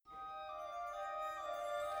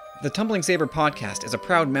The Tumbling Saber podcast is a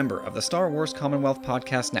proud member of the Star Wars Commonwealth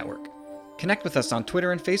Podcast Network. Connect with us on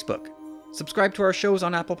Twitter and Facebook. Subscribe to our shows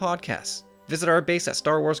on Apple Podcasts. Visit our base at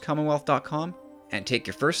StarWarsCommonwealth.com and take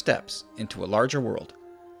your first steps into a larger world.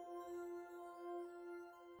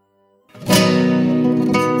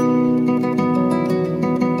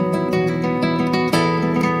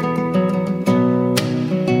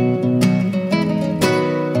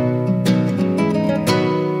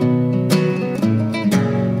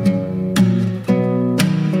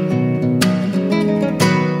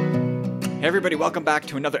 Hey everybody, welcome back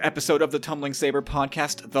to another episode of the Tumbling Saber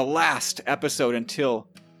podcast, the last episode until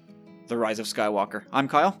The Rise of Skywalker. I'm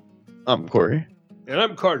Kyle. I'm Corey. And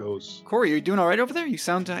I'm Carlos. Corey, are you doing all right over there? You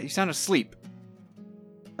sound asleep.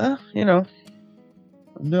 I'm doing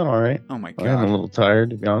all right. Oh my I'm god. a little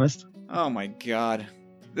tired, to be honest. Oh my god.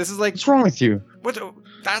 This is like What's wrong with you? what?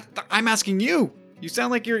 I'm asking you. You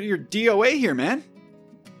sound like you're DOA here, man.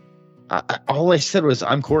 All I said was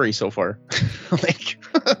I'm Corey so far. like,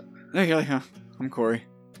 There you go. I'm Corey.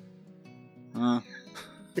 I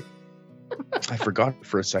forgot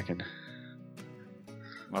for a second.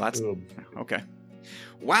 Well, that's okay.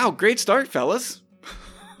 Wow, great start, fellas.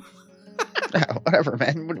 Whatever,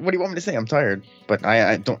 man. What do you want me to say? I'm tired, but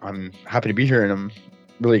I'm happy to be here, and I'm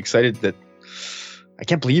really excited that I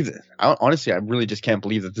can't believe it. Honestly, I really just can't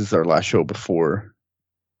believe that this is our last show before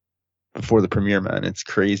the premiere, man. It's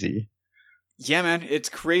crazy. Yeah, man, it's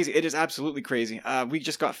crazy. It is absolutely crazy. We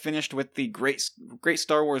just got finished with the great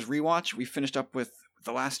Star Wars rewatch. We finished up with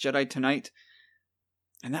The Last Jedi tonight,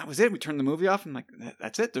 and that was it. We turned the movie off, and I'm like,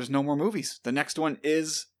 that's it. There's no more movies. The next one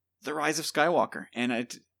is The Rise of Skywalker,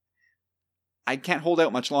 and I can't hold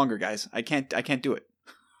out much longer, guys. I can't do it.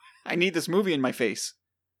 I need this movie in my face.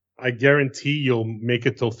 I guarantee you'll make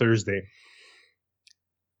it till Thursday.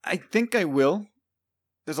 I think I will.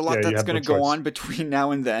 There's a lot Yeah, you that's have going no to go choice. on between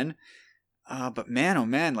now and then. But man, oh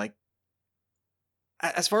man, like,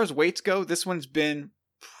 as far as weights go, this one's been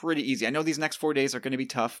pretty easy. I know these next 4 days are going to be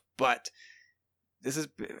tough, but this has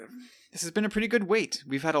been a pretty good weight.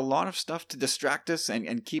 We've had a lot of stuff to distract us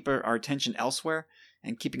and keep our attention elsewhere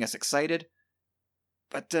and keeping us excited.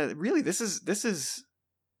 But really, this is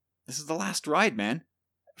the last ride, man,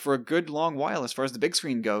 for a good long while as far as the big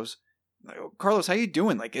screen goes. Carlos, how you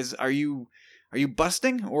doing? Like, are you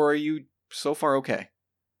busting, or are you so far okay?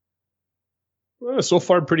 So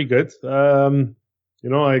far, pretty good.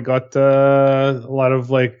 I got a lot of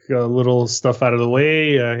little stuff out of the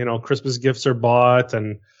way. Christmas gifts are bought,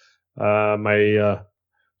 and my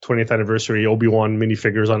 20th anniversary Obi-Wan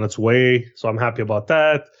minifigures on its way. So I'm happy about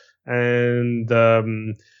that. And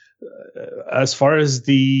as far as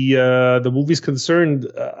the movie's concerned,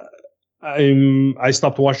 I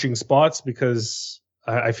stopped watching spots because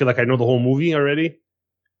I feel like I know the whole movie already.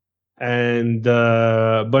 And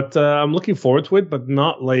but I'm looking forward to it, but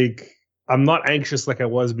I'm not anxious like I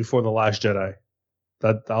was before The Last Jedi.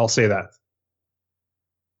 That I'll say that.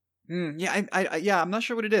 Yeah, I'm not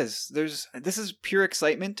sure what it is. This is pure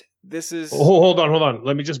excitement. This is Hold on.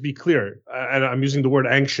 Let me just be clear. And I'm using the word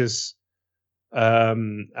anxious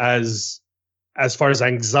as far as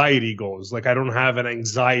anxiety goes. Like, I don't have an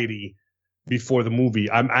anxiety before the movie.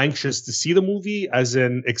 I'm anxious to see the movie, as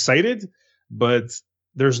in excited, but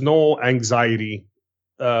there's no anxiety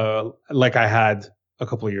like I had a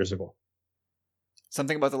couple of years ago.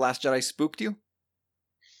 something about The Last Jedi spooked you?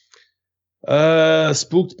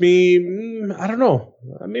 Spooked me. I don't know.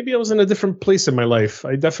 Maybe I was in a different place in my life.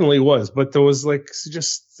 I definitely was, but there was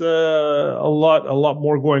just a lot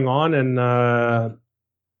more going on, and I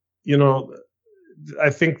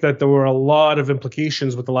think that there were a lot of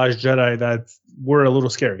implications with The Last Jedi that were a little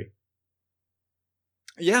scary.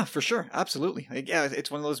 Yeah, for sure. Absolutely. Yeah,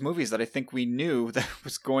 it's one of those movies that I think we knew that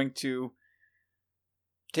was going to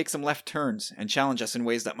take some left turns and challenge us in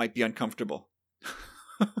ways that might be uncomfortable.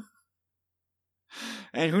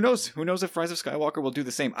 And who knows? Who knows if Rise of Skywalker will do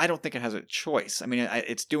the same? I don't think it has a choice. I mean,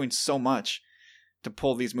 it's doing so much to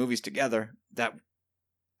pull these movies together that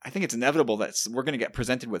I think it's inevitable that we're going to get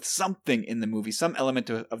presented with something in the movie, some element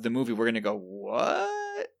of the movie. We're going to go,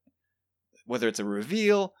 what? Whether it's a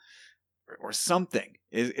reveal or something,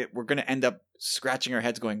 we're going to end up scratching our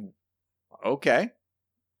heads going, okay.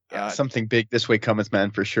 Yeah, something big this way cometh,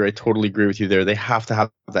 man, for sure. I totally agree with you there. They have to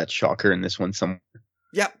have that shocker in this one somewhere.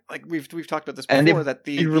 Yeah, like we've talked about this And before, that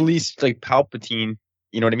they released Palpatine,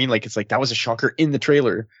 you know what I mean? Like, it's like that was a shocker in the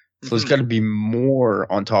trailer. So there's got to be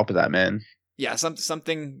more on top of that, man. Yeah,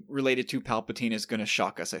 something related to Palpatine is going to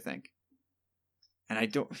shock us, I think. And I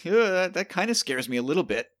don't. That kind of scares me a little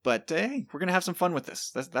bit. But hey, we're gonna have some fun with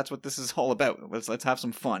this. That's what this is all about. Let's have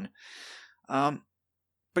some fun. But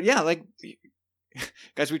yeah, like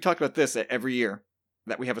guys, we talked about this every year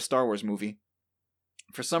that we have a Star Wars movie.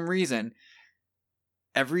 For some reason,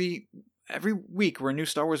 every week where a new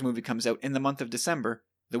Star Wars movie comes out in the month of December,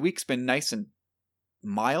 the week's been nice and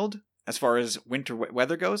mild as far as winter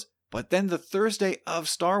weather goes. But then the Thursday of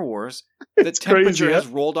Star Wars, the temperature has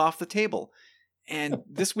rolled off the table. And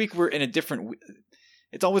this week we're in a different.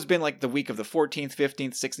 It's always been like the week of the 14th,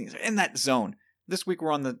 15th, 16th, in that zone. This week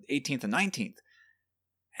we're on the 18th and 19th.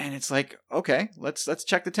 And it's like, okay, let's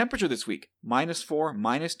check the temperature this week. -4,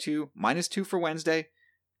 -2, -2 for Wednesday.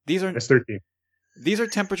 These are -13. These are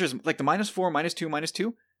temperatures like the -4, -2,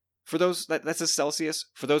 -2. For those that's a Celsius.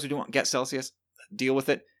 For those who don't get Celsius, deal with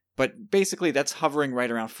it. But basically, that's hovering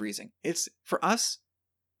right around freezing. It's for us,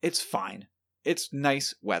 it's fine. It's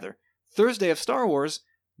nice weather. Thursday of Star Wars,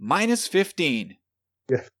 -15.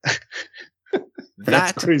 Yeah,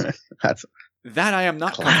 that's crazy. That I am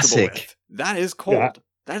not Classic. comfortable with. That is cold. Yeah.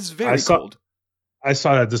 That is very cold. I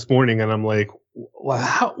saw that this morning, and I'm like,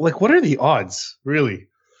 wow, like what are the odds, really?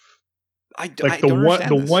 I Like don't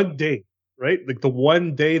understand this. one day, right? Like the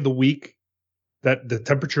one day the week that the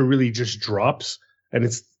temperature really just drops, and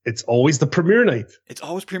it's always the premiere night. It's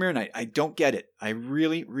always premiere night. I don't get it. I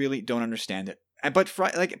really, really don't understand it.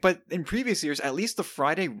 But in previous years, at least the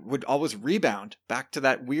Friday would always rebound back to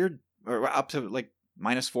that weird, or up to like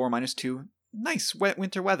 -4, -2, nice wet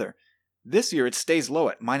winter weather. This year it stays low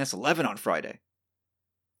at -11 on Friday.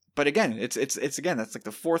 But again, it's again, that's like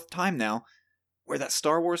the fourth time now where that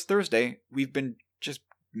Star Wars Thursday we've been just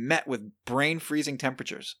met with brain freezing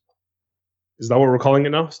temperatures. Is that what we're calling it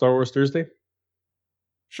now? Star Wars Thursday?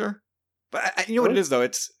 Sure. But you know what it is, though?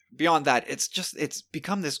 It's beyond that. It's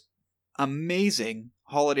become this amazing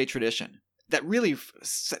holiday tradition that really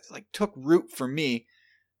took root for me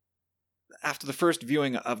after the first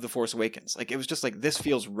viewing of The Force Awakens. Like, it was just like, this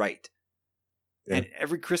feels right. Yeah. And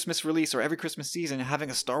every Christmas release or every Christmas season, having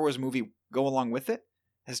a Star Wars movie go along with it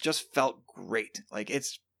has just felt great. Like,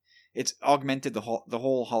 it's augmented the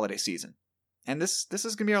whole holiday season. And this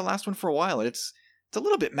is going to be our last one for a while. It's a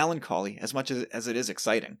little bit melancholy as much as it is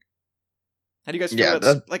exciting. How do you guys feel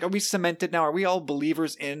about like, are we cemented now? Are we all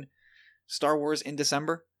believers in Star Wars in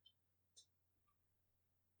December?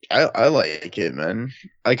 I like it, man.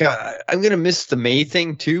 Like I'm gonna miss the May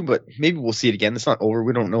thing too, but maybe we'll see it again. It's not over.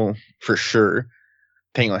 We don't know for sure,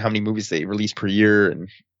 depending on how many movies they release per year and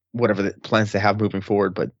whatever the plans they have moving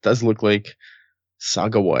forward. But it does look like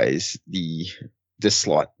saga-wise, this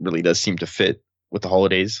slot really does seem to fit with the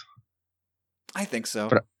holidays. I think so.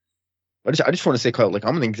 But I just want to say, Kyle, like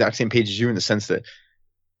I'm on the exact same page as you in the sense that,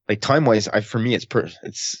 like time-wise, for me it's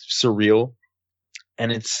surreal,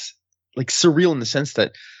 and it's like surreal in the sense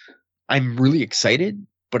that I'm really excited,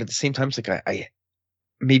 but at the same time, it's like I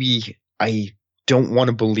don't want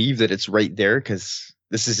to believe that it's right there because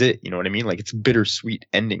this is it. You know what I mean? Like it's a bittersweet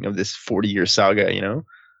ending of this 40-year saga. You know?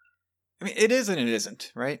 I mean, it is and it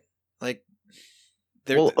isn't, right? Like,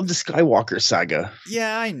 of the Skywalker saga.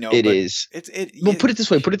 Yeah, I know. It is. Well, put it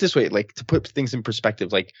this way. Like to put things in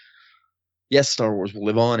perspective. Like, yes, Star Wars will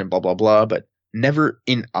live on and blah blah blah, but never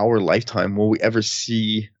in our lifetime will we ever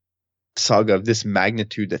see saga of this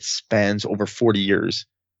magnitude that spans over 40 years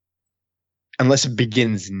unless it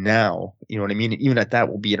begins now. You know what I mean? Even at that,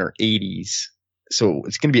 we'll be in our 80s, so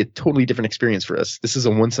it's going to be a totally different experience for us. This is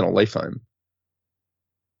a once in a lifetime.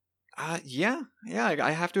 Yeah,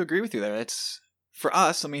 I have to agree with you there. It's for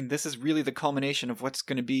us, I mean, this is really the culmination of what's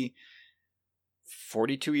going to be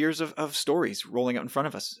 42 years of stories rolling out in front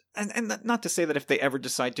of us. And not to say that if they ever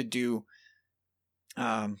decide to do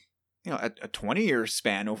a 20-year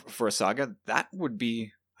span for a saga, that would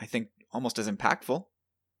be, I think, almost as impactful.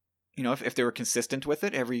 You know, if they were consistent with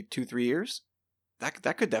it every 2-3 years, that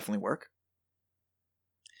could definitely work.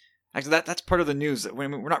 Actually, that's part of the news. We're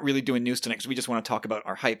not really doing news tonight because we just want to talk about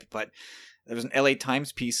our hype, but there was an LA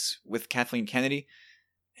Times piece with Kathleen Kennedy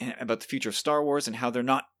about the future of Star Wars and how they're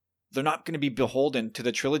not going to be beholden to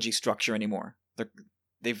the trilogy structure anymore.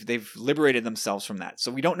 They've liberated themselves from that. So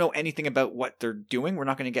we don't know anything about what they're doing. We're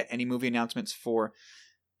not going to get any movie announcements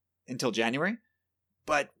until January.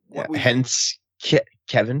 But hence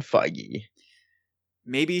Kevin Feige.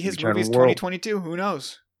 Maybe his movie is 2022. Who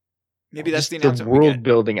knows? Maybe that's the announcement. The world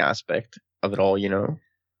building aspect of it all, you know,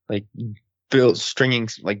 like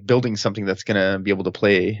building something that's gonna be able to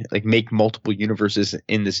play, like make multiple universes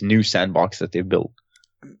in this new sandbox that they've built,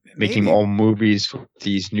 making all movies with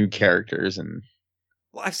these new characters. And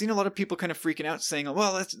well, I've seen a lot of people kind of freaking out, saying,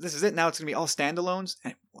 "Well, this is it now. It's gonna be all standalones."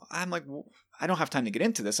 And I'm like, well, I don't have time to get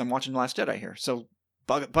into this. I'm watching The Last Jedi here, so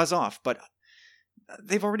buzz off. But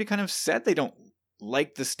they've already kind of said they don't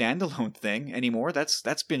like the standalone thing anymore.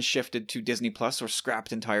 That's been shifted to Disney Plus or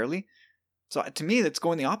scrapped entirely. So to me, that's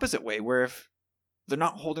going the opposite way, where if they're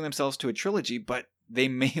not holding themselves to a trilogy, but they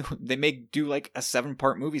may do like a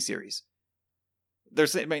 7-part movie series.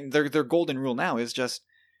 Their golden rule now is just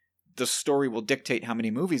the story will dictate how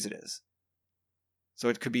many movies it is. So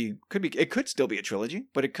it could still be a trilogy,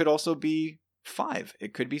 but it could also be 5.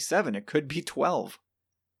 It could be 7. It could be 12.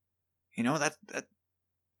 You know, that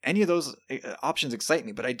any of those options excite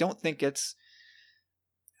me, but I don't think it's.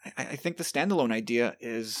 I think the standalone idea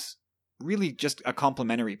is really just a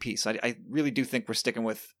complementary piece. I really do think we're sticking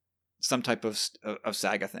with some type of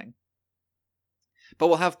saga thing. But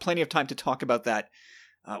we'll have plenty of time to talk about that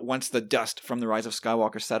once the dust from The Rise of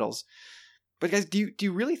Skywalker settles. But guys, do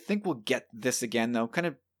you really think we'll get this again, though? Kind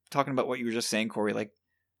of talking about what you were just saying, Corey, like,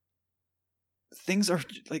 things are,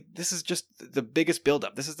 like, this is just the biggest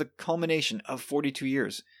buildup. This is the culmination of 42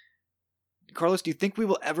 years. Carlos, do you think we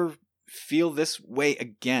will ever feel this way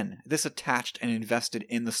again? This attached and invested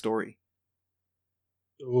in the story?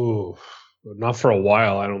 Ooh, not for a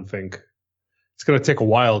while, I don't think. It's going to take a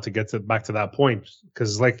while to get back to that point,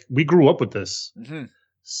 because, like, we grew up with this. Mm-hmm.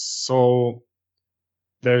 So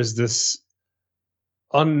there's this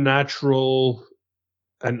unnatural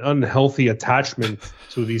and unhealthy attachment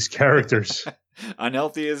to these characters.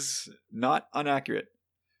 Unhealthy is not inaccurate.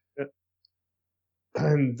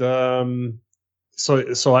 And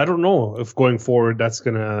so I don't know if going forward that's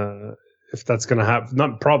gonna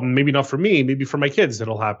happen. Maybe not for me, maybe for my kids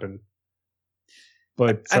it'll happen.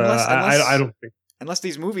 But I don't think, unless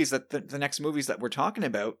these movies that the next movies that we're talking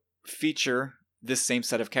about feature this same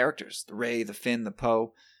set of characters, the Rey, the Finn, the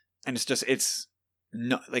Poe, and it's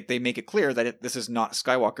not like they make it clear that this is not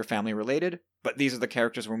Skywalker family related, but these are the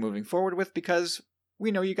characters we're moving forward with because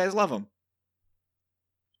we know you guys love them.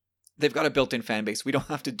 They've got a built-in fan base. We don't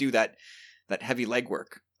have to do that heavy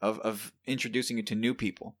legwork of introducing you to new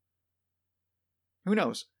people. Who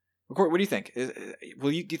knows? Corey, what do you think? Do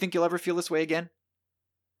you think you'll ever feel this way again?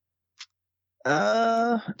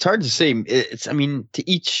 It's hard to say. I mean, to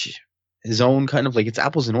each his own, kind of, like, it's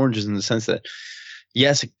apples and oranges in the sense that,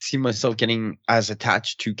 yes, I see myself getting as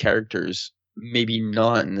attached to characters, maybe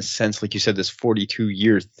not in the sense, like you said, this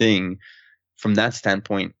 42-year thing. From that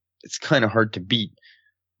standpoint, it's kind of hard to beat.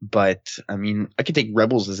 But, I mean, I could take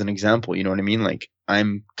Rebels as an example, you know what I mean? Like,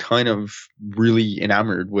 I'm kind of really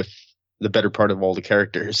enamored with the better part of all the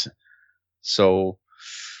characters. So,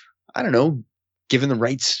 I don't know, given the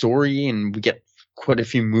right story and we get quite a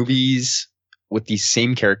few movies with these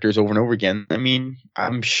same characters over and over again, I mean,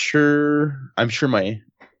 I'm sure my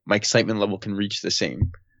excitement level can reach the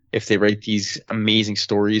same if they write these amazing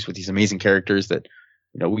stories with these amazing characters that,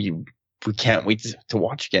 you know, we can't wait to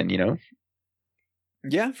watch again, you know?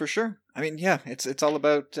 Yeah, for sure. I mean, yeah, it's all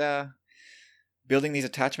about building these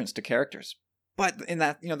attachments to characters. But in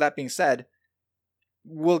that, you know, that being said,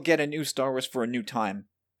 we'll get a new Star Wars for a new time,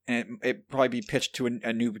 and it probably be pitched to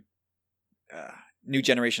a new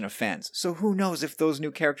generation of fans. So who knows if those new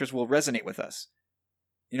characters will resonate with us?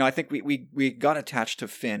 You know, I think we got attached to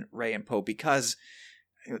Finn, Rey, and Poe because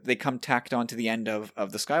they come tacked on to the end of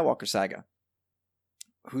the Skywalker saga.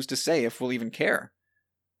 Who's to say if we'll even care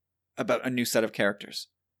about a new set of characters?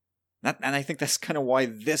 And I think that's kind of why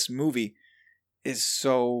this movie is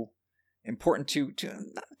so important to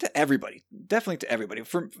everybody. Definitely to everybody.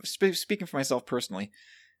 Speaking for myself personally,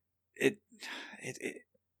 it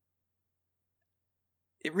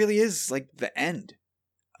really is like the end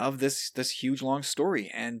of this huge long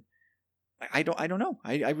story, and I don't know.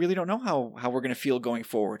 I really don't know how we're gonna feel going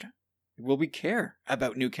forward. Will we care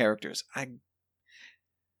about new characters?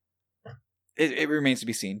 It remains to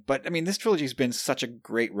be seen. But I mean, this trilogy has been such a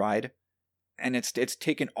great ride, and it's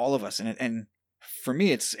taken all of us, and for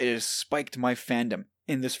me, it has spiked my fandom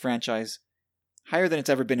in this franchise higher than it's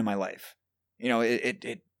ever been in my life. You know,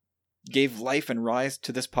 it gave life and rise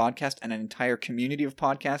to this podcast and an entire community of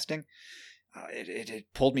podcasting. It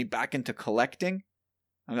pulled me back into collecting.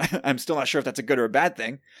 I'm still not sure if that's a good or a bad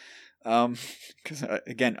thing, because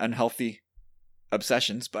again, unhealthy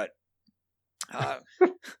obsessions. But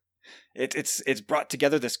it's brought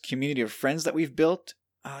together this community of friends that we've built.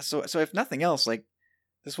 So if nothing else, like,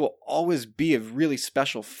 this will always be a really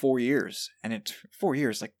special 4 years, and it's 4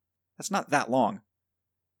 years, like, that's not that long.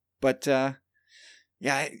 But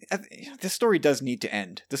yeah, this story does need to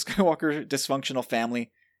end. The Skywalker dysfunctional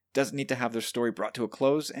family does need to have their story brought to a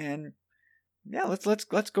close, and yeah,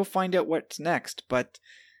 let's go find out what's next. But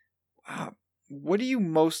what are you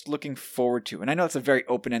most looking forward to? And I know it's a very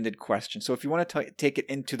open-ended question, so if you want to take it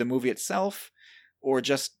into the movie itself, or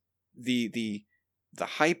just the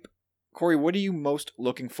hype, Corey, what are you most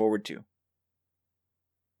looking forward to?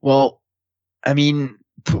 Well, I mean,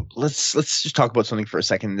 let's just talk about something for a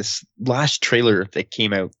second. This last trailer that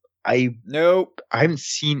came out, Nope. I haven't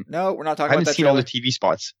seen No, we're not I talking about haven't that seen all trailer. the TV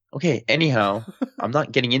spots. Okay, anyhow, I'm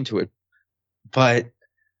not getting into it, but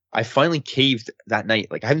I finally caved that night.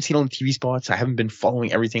 Like I haven't seen all the TV spots. I haven't been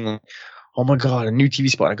following everything. Like, oh my god, a new TV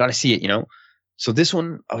spot! I gotta see it. So this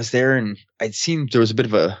one, I was there and I'd seen there was a bit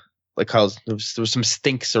of a like Kyle's. There was some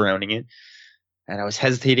stink surrounding it, and I was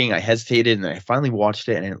hesitating. I hesitated, and then I finally watched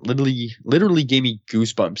it, and it literally gave me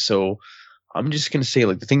goosebumps. So I'm just gonna say,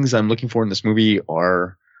 like, the things I'm looking for in this movie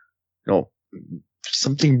are, you know,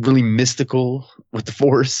 something really mystical with the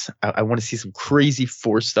Force. I want to see some crazy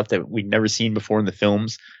Force stuff that we've never seen before in the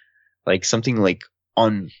films, like something like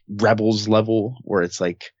on Rebels level, where it's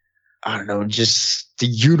like, I don't know, just the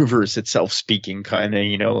universe itself speaking, kind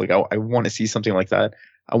of, like I want to see something like that.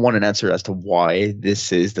 I want an answer as to why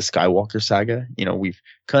this is the Skywalker saga. We've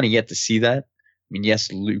kind of yet to see that. I mean,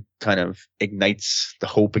 yes, Luke kind of ignites the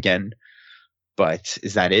hope again, but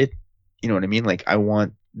is that it? You know what I mean? Like, I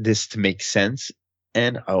want this to make sense,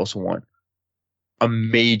 and I also want a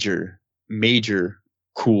major, major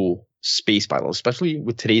cool space battle, especially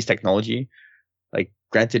with today's technology. Like,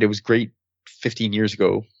 granted, it was great 15 years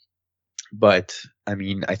ago, but I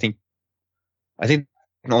mean, I think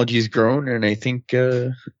technology has grown, and I think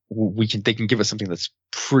they can give us something that's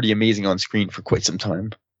pretty amazing on screen for quite some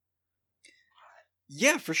time.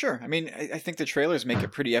 Yeah, for sure. I mean, I think the trailers make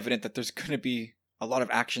it pretty evident that there's going to be a lot of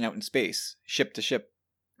action out in space, ship to ship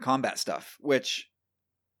combat stuff, which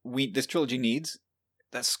this trilogy needs.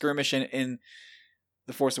 That skirmish in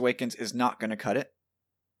The Force Awakens is not going to cut it.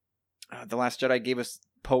 The Last Jedi gave us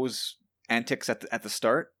Poe's antics at the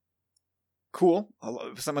start. Cool.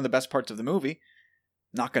 Some of the best parts of the movie.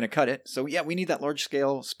 Not going to cut it. So yeah, we need that large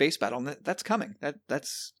scale space battle, and that's coming.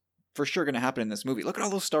 That's for sure going to happen in this movie. Look at all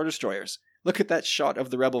those Star Destroyers. Look at that shot of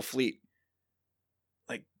the Rebel fleet.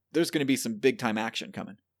 Like, there's going to be some big time action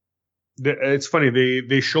coming. It's funny,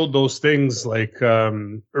 they showed those things like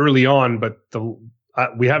early on, but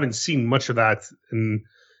we haven't seen much of that in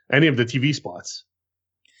any of the TV spots.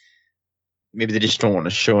 Maybe they just don't want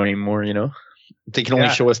to show anymore. They can only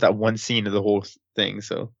show us that one scene of the whole thing.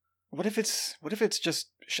 So what if it's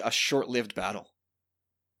just a short-lived battle?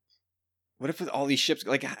 What if with all these ships,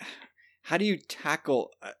 like, how do you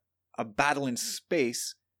tackle a battle in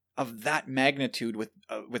space of that magnitude with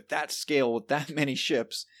that scale, with that many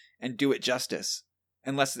ships, and do it justice,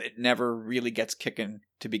 unless it never really gets kicking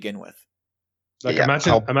to begin with? Like,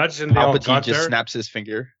 imagine they all got just there. Snaps his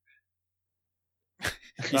finger.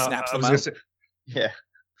 He snaps them out. Yeah.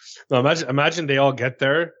 No, imagine they all get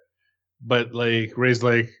there, but like Rey's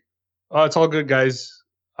like, "Oh, it's all good, guys.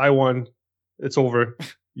 I won. It's over.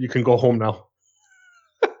 You can go home now."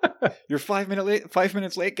 You're 5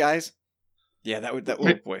 minutes late, guys. Yeah, that would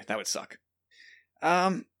oh boy, that would suck.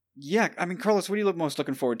 Yeah, I mean, Carlos, what are you most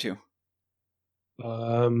looking forward to?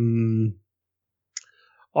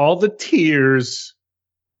 All the tears.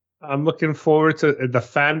 I'm looking forward to the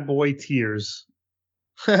fanboy tears.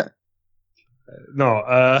 No,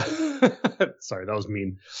 sorry, that was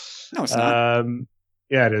mean. No, it's not.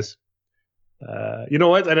 Yeah, it is. You know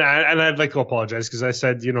what? And I'd like to apologize because I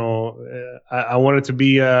said, I wanted to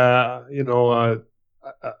be, a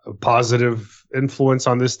positive influence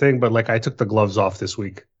on this thing, but like I took the gloves off this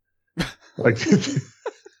week. Like,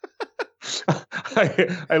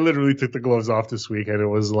 I literally took the gloves off this week, and it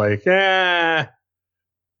was like, F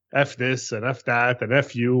this and F that and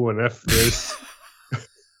F you and F this.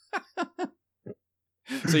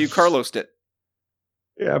 So you Carlosed it.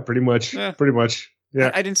 Yeah, pretty much. Yeah. Pretty much.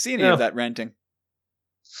 Yeah. I didn't see any of that ranting.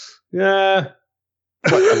 Yeah.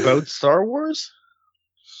 What, about Star Wars?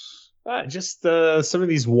 Just some of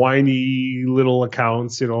these whiny little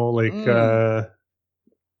accounts, like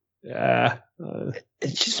yeah.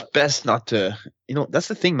 It's just best not to, that's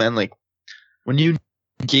the thing, man. Like, when you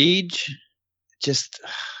engage, just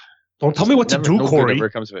don't tell me what to do, Corey. Whatever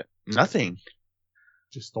comes of it, nothing.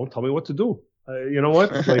 Just don't tell me what to do. You know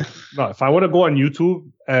what? Like, no, if I want to go on YouTube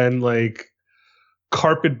and like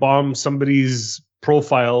carpet bomb somebody's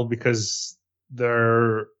profile because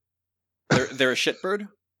they're a shitbird,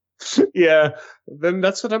 yeah, then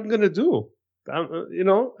that's what I'm gonna do.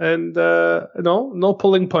 And no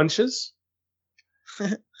pulling punches.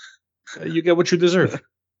 You get what you deserve.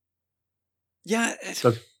 Yeah,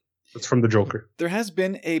 that's from the Joker. There has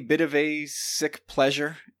been a bit of a sick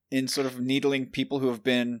pleasure in sort of needling people who have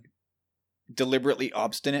been deliberately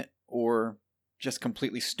obstinate or just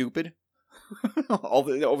completely stupid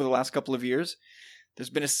over the last couple of years. There's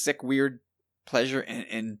been a sick, weird pleasure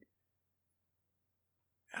in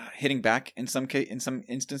hitting back in some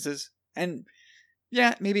instances, and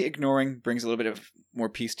Yeah, maybe ignoring brings a little bit of more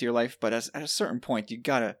peace to your life, but at a certain point, you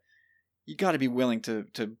gotta be willing to.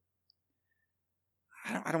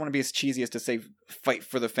 I don't want to be as cheesy as to say fight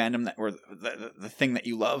for the fandom that or the thing that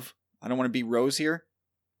you love. I don't want to be Rose here.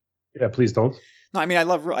 Yeah, please don't. No, I mean I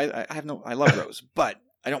love I love Rose, but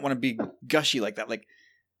I don't want to be gushy like that. Like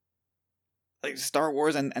Star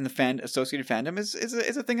Wars and the associated fandom is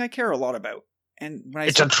a thing I care a lot about. And when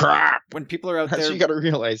It's a trap. When people are out That's there what you got to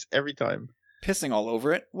realize every time. pissing all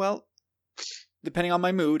over it, well, depending on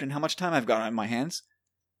my mood and how much time I've got on my hands,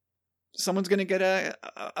 someone's gonna get a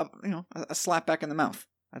slap back in the mouth.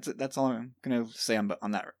 That's it. That's all I'm gonna say on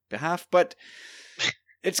that behalf. But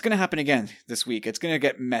it's gonna happen again this week. It's gonna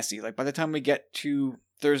get messy. Like by the time we get to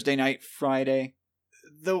Thursday night, Friday,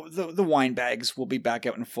 the wine bags will be back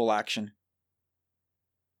out in full action.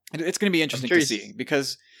 It's gonna be interesting to see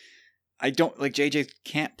because I don't like JJ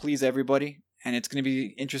can't please everybody, and it's gonna be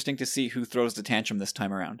interesting to see who throws the tantrum this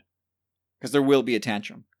time around because there will be a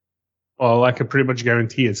tantrum. Well, I can pretty much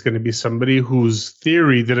guarantee it's going to be somebody whose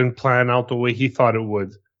theory didn't plan out the way he thought it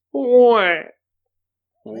would. Why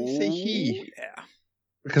say he? Yeah.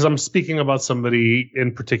 Because I'm speaking about somebody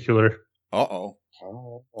in particular. Uh-oh.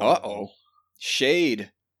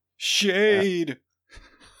 Shade.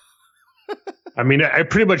 I mean, I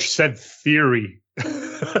pretty much said theory.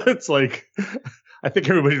 It's like, I think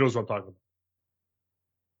everybody knows what I'm talking about.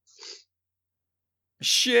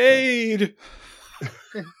 Shade.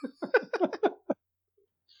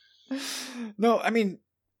 No, I mean,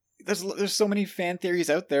 there's so many fan theories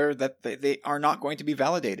out there that they are not going to be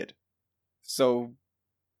validated. So,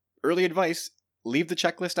 early advice, leave the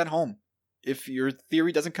checklist at home. If your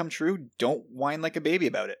theory doesn't come true, don't whine like a baby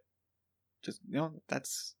about it. Just,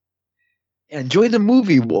 that's... Enjoy the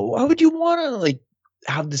movie. Why would you want to, like,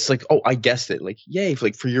 have this, like, oh, I guessed it. Like, yay,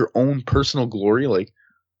 like, for your own personal glory, like,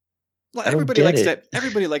 well, everybody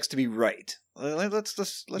likes to be right. Let's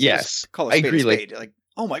just call I a spade agree, a spade. Like,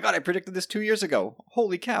 oh my god, I predicted this 2 years ago.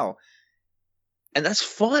 Holy cow. And that's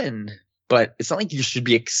fun, but it's not like you should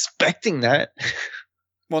be expecting that.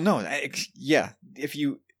 Well, no, yeah.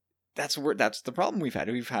 That's the problem we've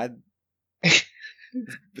had. We've had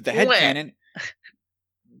the headcanon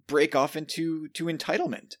break off into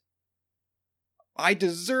entitlement. I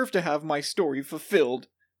deserve to have my story fulfilled.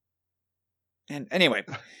 And anyway,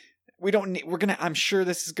 I'm sure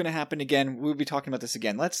this is gonna happen again. We'll be talking about this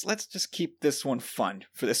again. Let's just keep this one fun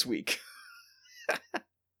for this week.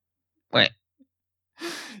 What?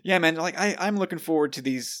 Yeah, man, like I'm looking forward to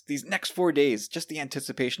these next 4 days, just the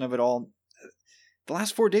anticipation of it all. The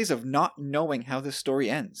last 4 days of not knowing how this story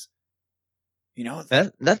ends.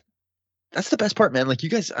 That's the best part, man. Like, you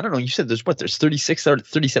guys, I don't know, you said there's 36 or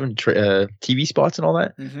 37 TV spots and all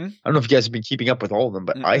that. Mm-hmm. I don't know if you guys have been keeping up with all of them,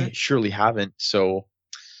 but I surely haven't. So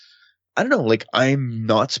I don't know, like, I'm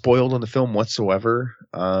not spoiled on the film whatsoever.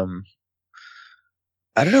 I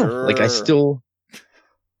don't know, like,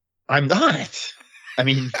 I'm not. I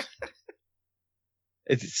mean,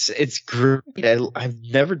 it's great. I've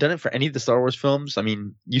never done it for any of the Star Wars films. I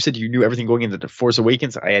mean, you said you knew everything going into The Force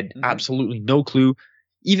Awakens. I had absolutely no clue.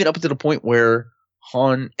 Even up to the point where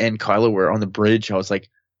Han and Kylo were on the bridge, I was like,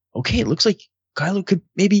 okay, it looks like Kylo could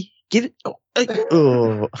maybe give it.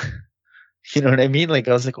 Oh. You know what I mean? Like,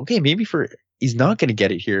 I was like, okay, maybe he's not going to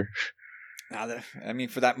get it here. I mean,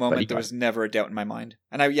 for that moment, there was never a doubt in my mind.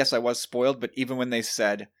 And I was spoiled, but even when they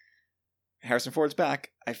said Harrison Ford's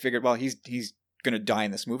back, I figured, well, he's going to die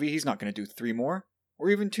in this movie. He's not going to do 3 more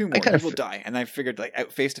or even 2 more. He will die. And I figured, like,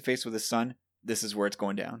 out face to face with his son, this is where it's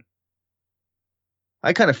going down.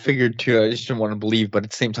 I kind of figured too. I just didn't want to believe, but at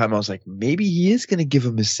the same time, I was like, maybe he is going to give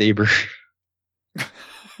him his saber.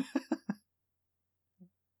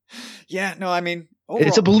 Yeah, no, I mean, overall,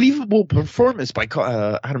 it's a believable performance by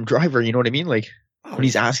Adam Driver. You know what I mean? Like, when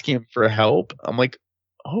he's asking him for help, I'm like,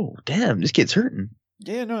 oh, damn, this kid's hurting.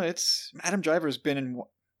 Yeah, no, Adam Driver's been in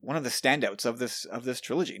one of the standouts of this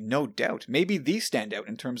trilogy, no doubt. Maybe the standout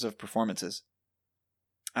in terms of performances.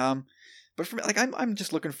 But for me, like, I'm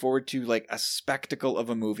just looking forward to, like, a spectacle of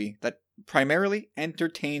a movie that primarily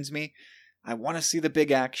entertains me. I want to see the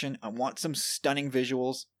big action. I want some stunning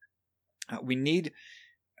visuals.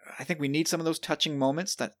 I think we need some of those touching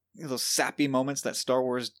moments, those sappy moments that Star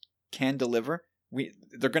Wars can deliver.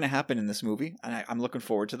 They're going to happen in this movie, and I'm looking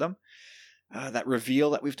forward to them. That reveal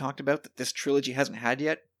that we've talked about that this trilogy hasn't had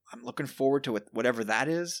yet, I'm looking forward to whatever that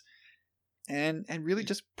is. And really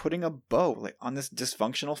just putting a bow, like, on this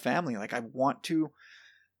dysfunctional family. Like, I want to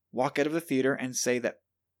walk out of the theater and say that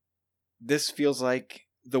this feels like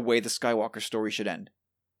the way the Skywalker story should end.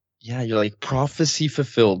 Yeah, you're like, prophecy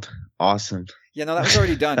fulfilled. Awesome. Yeah, no, that was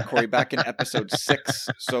already done, Corey, back in episode 6.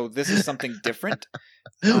 So this is something different.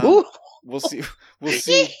 Ooh. We'll see. We'll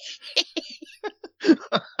see.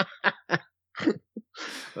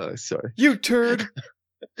 Oh, sorry. You turd.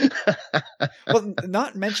 Well,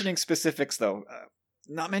 not mentioning specifics, though.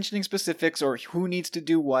 Not mentioning specifics or who needs to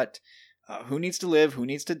do what, who needs to live, who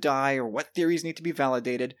needs to die, or what theories need to be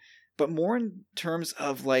validated, but more in terms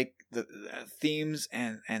of like the themes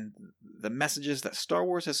and the messages that Star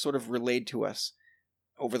Wars has sort of relayed to us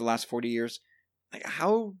over the last 40 years. Like,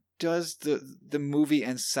 how does the movie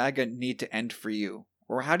and saga need to end for you,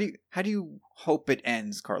 or how do you hope it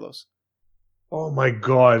ends, Carlos? Oh my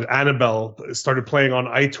God, Annabelle started playing on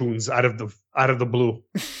iTunes out of the blue.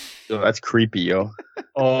 Oh, that's creepy, yo.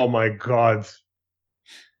 Oh my God.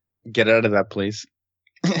 Get out of that place.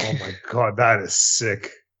 Oh my God, that is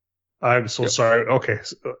sick. I'm so sorry. Okay,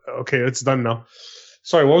 it's done now.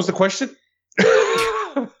 Sorry, what was the question?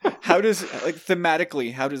 How does, like,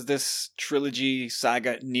 thematically, how does this trilogy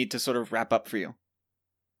saga need to sort of wrap up for you?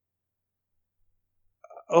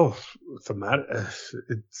 Oh, thematic.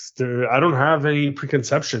 It's there. I don't have any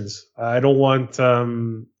preconceptions. I don't want.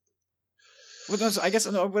 Well, no, I guess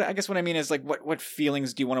what I mean is, like, what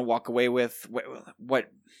feelings do you want to walk away with? What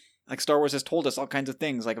like Star Wars has told us all kinds of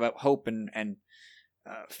things, like about hope and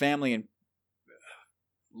family and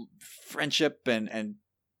friendship and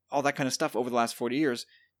all that kind of stuff over the last 40 years.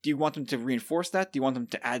 Do you want them to reinforce that? Do you want them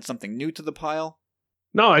to add something new to the pile?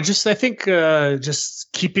 No, I think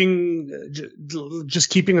just keeping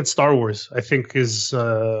it Star Wars. I think is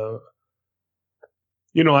I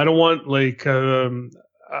don't want like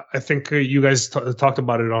I think you guys talked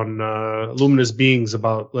about it on Luminous Beings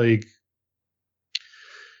about like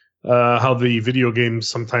how the video games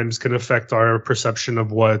sometimes can affect our perception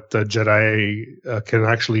of what Jedi can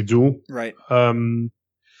actually do. Right.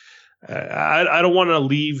 I don't want to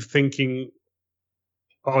leave thinking,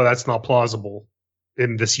 oh, that's not plausible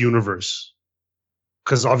in this universe,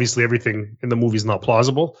 because obviously everything in the movie is not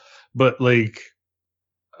plausible, but like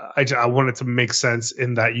I want it to make sense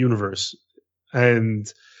in that universe,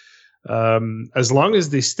 and as long as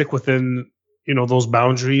they stick within those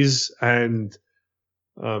boundaries and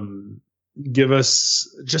give us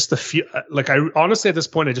just a feel, like I honestly at this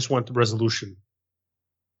point I just want the resolution.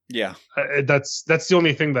 Yeah, that's the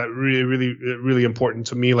only thing that really important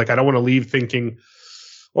to me. Like I don't want to leave thinking,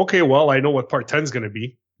 okay, well, I know what part 10 is going to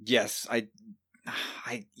be. Yes, I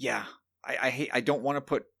hate. I don't want to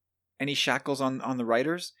put any shackles on the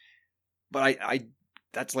writers, but I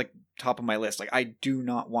that's like top of my list. Like I do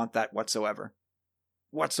not want that whatsoever.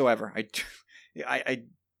 I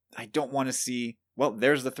don't want to see. Well,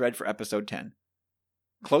 there's the thread for episode 10.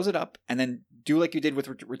 Close it up, and then do like you did with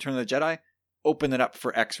Return of the Jedi. Open it up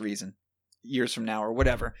for X reason, years from now or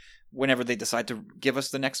whatever. Whenever they decide to give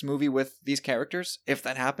us the next movie with these characters, if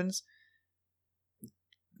that happens,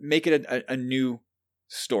 make it a new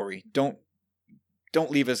story. Don't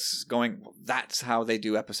leave us going, well, that's how they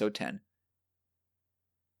do episode 10.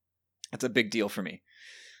 That's a big deal for me.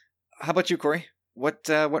 How about you, Corey? What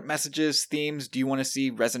messages, themes do you want to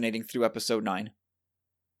see resonating through episode 9?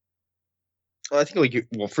 Well, I think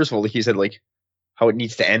first of all, like you said, like how it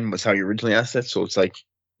needs to end was how you originally asked that. So it's like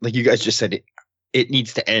you guys just said, it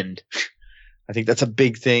needs to end. I think that's a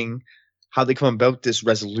big thing. How they come about this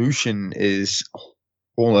resolution is a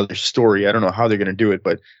whole other story. I don't know how they're going to do it,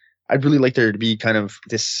 but I'd really like there to be kind of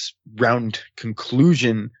this round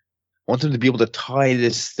conclusion. I want them to be able to tie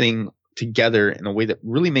this thing together in a way that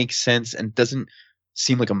really makes sense and doesn't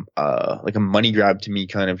seem like a money grab to me,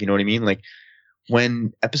 kind of, you know what I mean? Like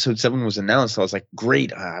when episode 7 was announced, I was like,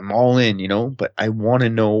 great, I'm all in, but I want to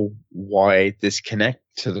know why this connects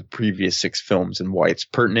to the previous 6 films and why it's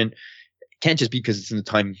pertinent. It can't just be because it's in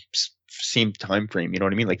the same time frame, you know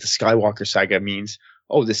what I mean? Like the Skywalker saga means,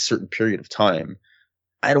 this certain period of time.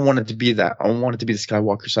 I don't want it to be that. I want it to be the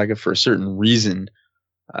Skywalker saga for a certain reason.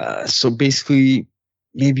 So basically,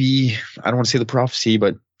 maybe, I don't want to say the prophecy,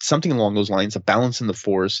 but something along those lines, a balance in the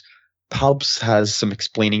Force. Palps has some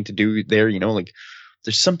explaining to do there, like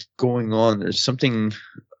there's something going on. There's something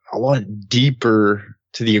a lot deeper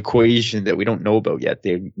to the equation that we don't know about yet.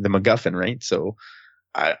 The MacGuffin, right? So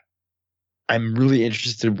I'm really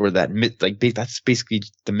interested where that that's basically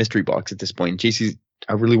the mystery box at this point.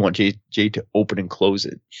 I really want Jay to open and close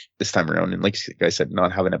it this time around, and like I said,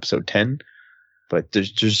 not have an episode 10. But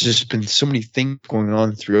there's just been so many things going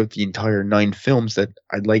on throughout the entire 9 films that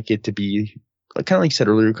I'd like it to be, kind of like you said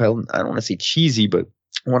earlier, Kyle, I don't want to say cheesy, but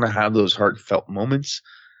I want to have those heartfelt moments.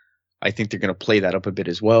 I think they're going to play that up a bit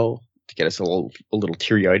as well to get us a little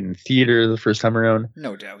teary-eyed in the theater the first time around.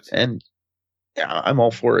 No doubt. And yeah, I'm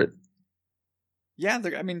all for it. Yeah,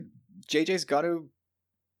 JJ's got to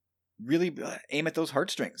really aim at those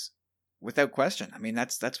heartstrings, without question. I mean,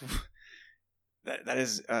 that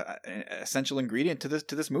is an essential ingredient to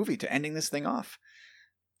this movie, to ending this thing off.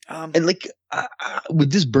 And like,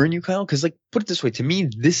 would this burn you, Kyle? Because like, put it this way, to me,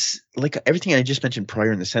 this, like everything I just mentioned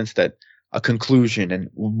prior, in the sense that a conclusion and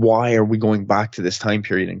why are we going back to this time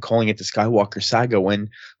period and calling it the Skywalker saga when,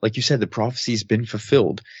 like you said, the prophecy's been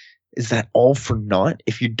fulfilled. Is that all for naught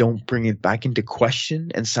if you don't bring it back into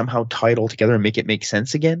question and somehow tie it all together and make it make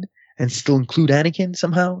sense again and still include Anakin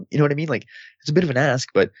somehow? You know what I mean? Like, it's a bit of an ask,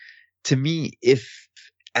 but to me, if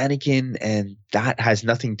Anakin and that has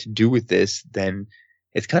nothing to do with this, then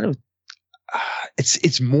it's kind of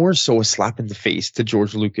it's more so a slap in the face to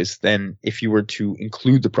George Lucas than if you were to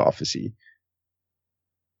include the prophecy.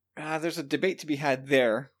 There's a debate to be had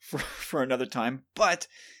there for another time, but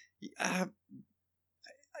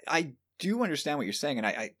I do understand what you're saying, and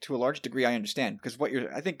I to a large degree I understand, because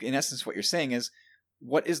I think in essence what you're saying is,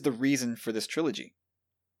 what is the reason for this trilogy?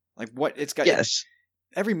 Like, what it's got. Yes.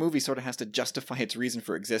 Every movie sort of has to justify its reason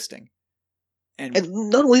for existing. And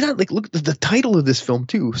not only that, like, look, the title of this film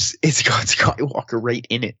too, it's got Skywalker right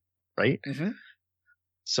in it, right? Mm-hmm.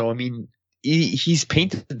 So I mean, he's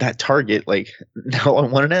painted that target. Like, now I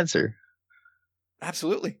want an answer.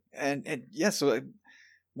 Absolutely, and yeah. So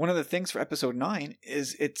one of the things for Episode 9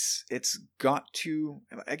 is it's got to,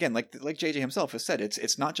 again, like JJ himself has said,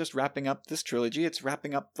 it's not just wrapping up this trilogy; it's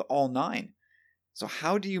wrapping up all 9. So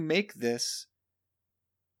how do you make this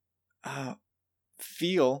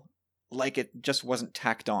feel like it just wasn't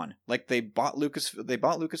tacked on? Like they bought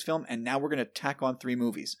Lucasfilm, and now we're going to tack on 3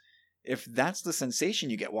 movies. If that's the sensation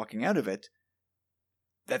you get walking out of it,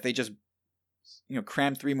 that they just,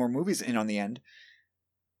 cram 3 more movies in on the end,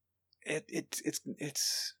 it's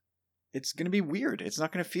going to be weird. It's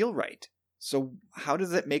not going to feel right. So how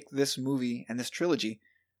does it make this movie and this trilogy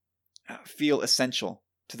feel essential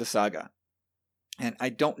to the saga? And I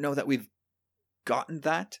don't know that we've gotten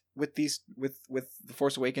that with The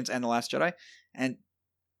Force Awakens and The Last Jedi. And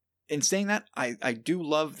in saying that, I do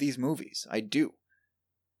love these movies. I do.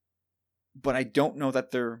 But I don't know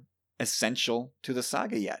that they're essential to the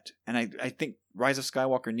saga yet. And I think Rise of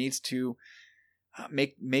Skywalker needs to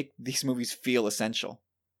make these movies feel essential.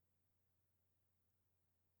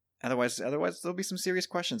 Otherwise there'll be some serious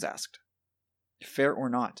questions asked, fair or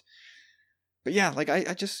not. But yeah, like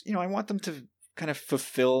I just, I want them to kind of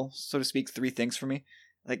fulfill, so to speak, 3 things for me.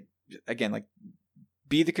 Like, again, like,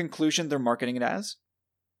 be the conclusion they're marketing it as.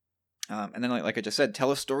 And then, like I just said,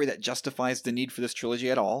 tell a story that justifies the need for this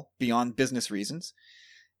trilogy at all, beyond business reasons.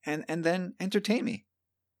 And then entertain me.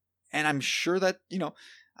 And I'm sure that,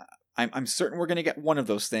 I'm certain we're going to get one of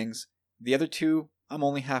those things. The other 2, I'm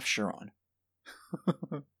only half sure on.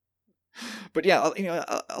 But yeah,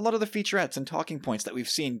 a lot of the featurettes and talking points that we've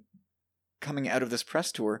seen coming out of this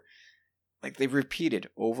press tour, like, they've repeated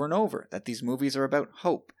over and over that these movies are about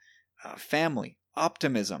hope, family,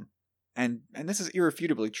 optimism, and this is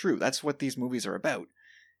irrefutably true. That's what these movies are about.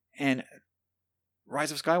 And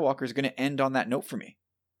Rise of Skywalker is going to end on that note for me.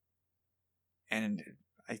 And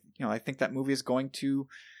I think that movie is going to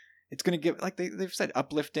give, like they've said,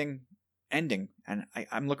 uplifting ending, and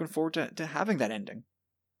I'm looking forward to having that ending.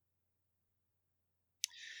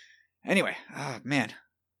 Anyway, man.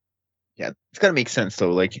 Yeah, it's got to make sense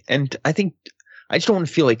though. Like, and I think I just don't want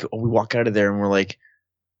to feel like, we walk out of there and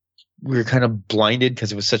we're kind of blinded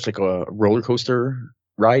because it was such like a roller coaster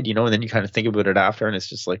ride, and then you kind of think about it after, and it's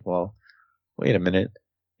just like, well, wait a minute,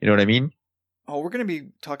 you know what I mean? Oh, we're going to be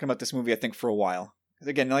talking about this movie, I think, for a while.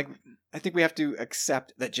 Again, like, I think we have to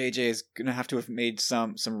accept that JJ is going to have to have made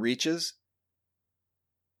some reaches,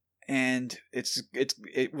 and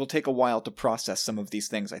it will take a while to process some of these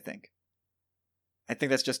things. I think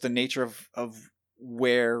that's just the nature of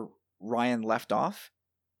where Ryan left off.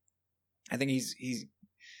 I think he's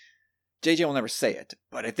JJ will never say it,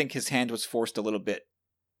 but I think his hand was forced a little bit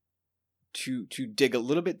to dig a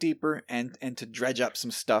little bit deeper and to dredge up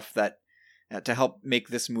some stuff that to help make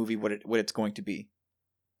this movie what it's going to be.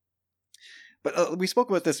 But we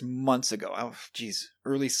spoke about this months ago. Oh, geez,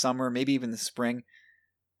 early summer, maybe even the spring.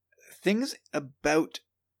 Things about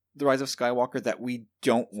The Rise of Skywalker that we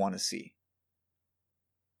don't want to see.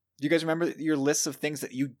 Do you guys remember your lists of things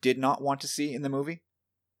that you did not want to see in the movie?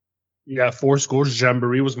 Yeah, Force Ghost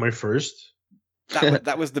Jamboree was my first.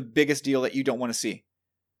 That was the biggest deal that you don't want to see.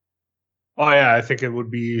 Oh yeah, I think it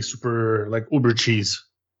would be super, like, Uber cheese.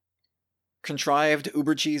 Contrived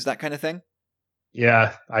Uber cheese, that kind of thing?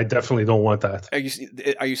 Yeah, I definitely don't want that.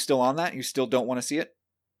 Are you still on that? You still don't want to see it?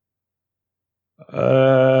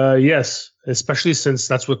 Yes, especially since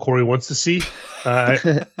that's what Corey wants to see.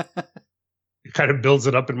 kind of builds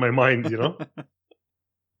it up in my mind, you know.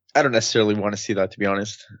 I don't necessarily want to see that, to be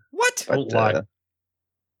honest. What? But, Don't lie.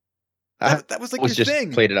 That was like was your just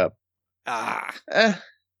thing. played it up. Ah,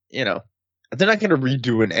 You know, they're not going to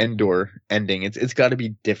redo an Endor ending. It's got to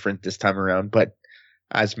be different this time around, but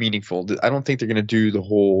as meaningful. I don't think they're going to do the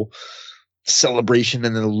whole celebration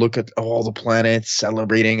and then look at all the planets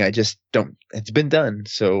celebrating. I just don't. It's been done,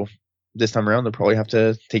 so this time around they'll probably have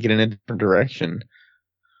to take it in a different direction.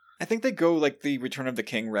 I think they go like the Return of the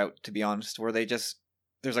King route, to be honest, where they just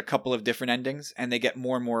there's a couple of different endings and they get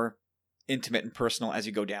more and more intimate and personal as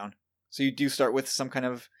you go down. So you do start with some kind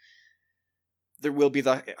of, there will be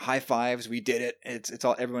the high fives, we did it. It's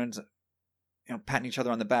all, everyone's, you know, patting each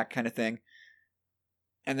other on the back kind of thing.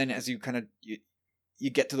 And then as you kind of you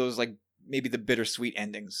get to those like maybe the bittersweet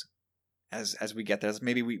endings as we get there.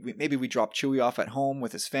 Maybe we drop Chewie off at home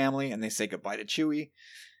with his family and they say goodbye to Chewie.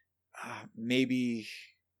 Maybe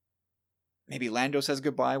Lando says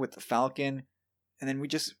goodbye with the Falcon, and then we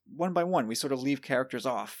just one by one we sort of leave characters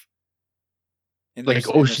off. Like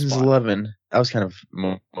Ocean's 11, that was kind of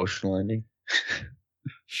emotional ending.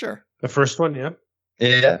 Sure. The first one, yeah.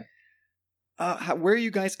 Yeah. Where are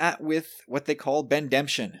you guys at with what they call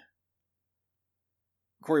Bendemption?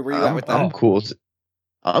 Corey, where are you at with that?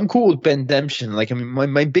 I'm cool with Bendemption. Like, I mean, my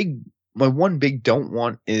one big don't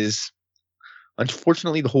want is,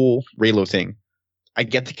 unfortunately, the whole Reylo thing. I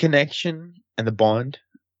get the connection and the bond,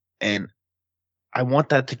 and I want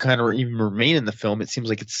that to kind of even remain in the film. It seems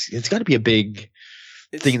like it's got to be a big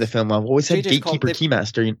thing in the film. I've always said JJ's gatekeeper,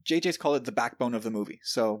 keymaster. JJ's call it the backbone of the movie,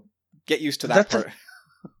 so get used to that part.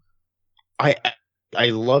 I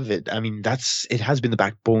love it. I mean, it has been the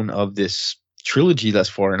backbone of this trilogy thus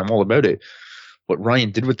far, and I'm all about it. What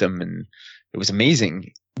Ryan did with them, and it was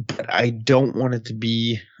amazing. But I don't want it to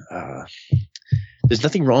be. There's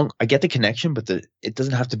nothing wrong. I get the connection, but it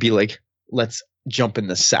doesn't have to be like, let's jump in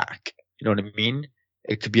the sack. You know what I mean?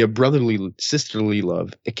 It could be a brotherly, sisterly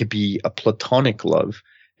love. It could be a platonic love.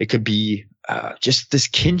 It could be just this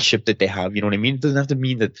kinship that they have. You know what I mean? It doesn't have to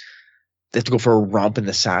mean that they have to go for a romp in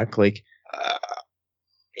the sack. Like,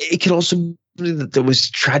 it could also be that it was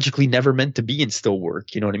tragically never meant to be and still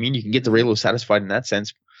work. You know what I mean? You can get the Reylo satisfied in that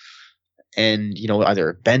sense. And, you know,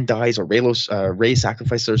 either Ben dies or Rey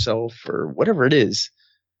sacrifices herself or whatever it is.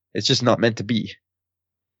 It's just not meant to be.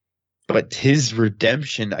 But his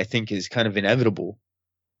redemption, I think, is kind of inevitable.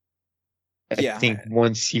 I think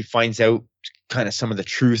once he finds out kind of some of the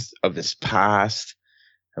truth of his past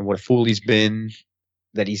and what a fool he's been,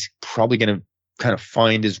 that he's probably going to kind of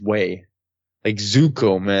find his way. Like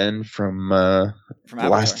Zuko, man, from The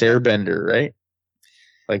Last Airbender, right?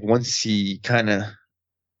 Like once he kind of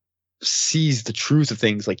sees the truth of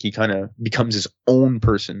things, like he kind of becomes his own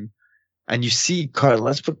person. And you see, Kyle,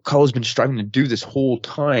 that's what Kylo's been striving to do this whole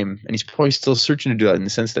time. And he's probably still searching to do that in the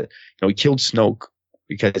sense that, you know, he killed Snoke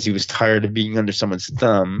because he was tired of being under someone's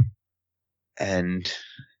thumb. And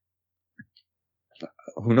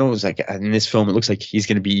who knows, like in this film, it looks like he's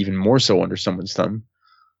going to be even more so under someone's thumb.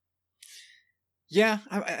 Yeah,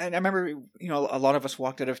 I remember, you know, a lot of us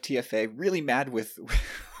walked out of TFA really mad with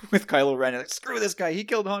Kylo Ren. Like, screw this guy, he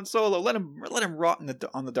killed Han Solo. Let him rot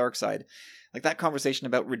on the dark side. Like that conversation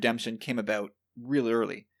about redemption came about really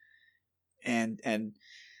early, and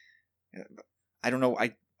I don't know.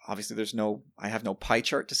 I have no pie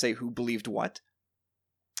chart to say who believed what,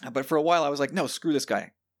 but for a while I was like, no, screw this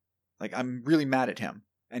guy. Like I'm really mad at him.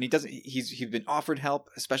 And he doesn't. He's been offered help,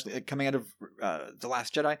 especially coming out of The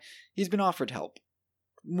Last Jedi. He's been offered help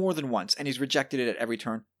more than once, and he's rejected it at every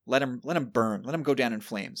turn. Let him burn. Let him go down in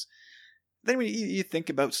flames. Then when you think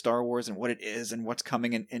about Star Wars and what it is and what's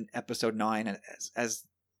coming in Episode 9 and as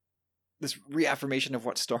this reaffirmation of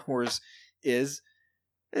what Star Wars is,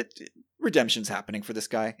 redemption's happening for this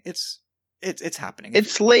guy. It's happening.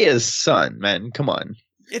 It's Leia's son, man. Come on.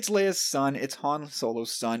 It's Leia's son, it's Han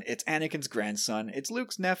Solo's son, it's Anakin's grandson, it's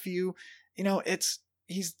Luke's nephew. You know, there's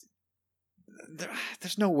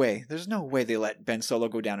no way they let Ben Solo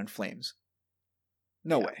go down in flames.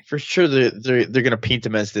 No way. For sure they're going to paint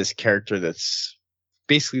him as this character that's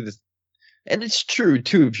basically and it's true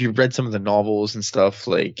too if you've read some of the novels and stuff,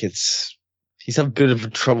 like he's had a bit of a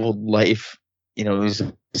troubled life. You know,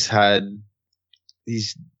 he's had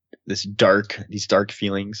these dark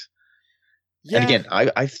feelings. Yeah. And again,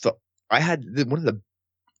 I thought I had one of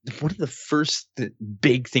the first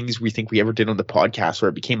big things we think we ever did on the podcast, where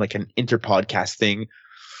it became like an inter-podcast thing,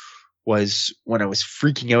 was when I was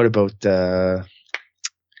freaking out about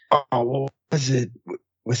what was it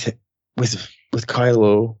with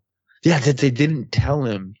Kylo? Yeah, that they didn't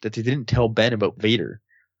tell Ben about Vader,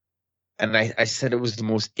 and I said it was the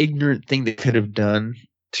most ignorant thing they could have done.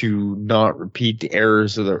 to not repeat the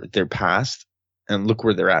errors of their past, and look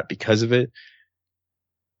where they're at because of it.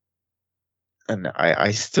 And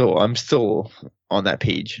I'm still on that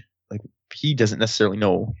page. Like, he doesn't necessarily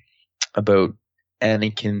know about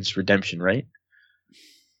Anakin's redemption, right?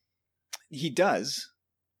 He does,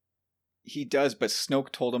 but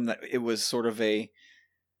Snoke told him that it was sort of a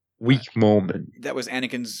weak moment. That was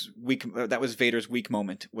Vader's weak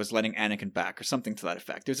moment, was letting Anakin back, or something to that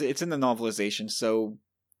effect. It's in the novelization, so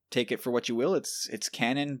take it for what you will. It's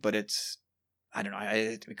canon, but it's, I don't know,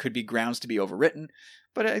 it could be grounds to be overwritten.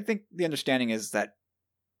 But I think the understanding is that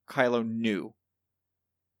Kylo knew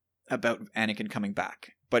about Anakin coming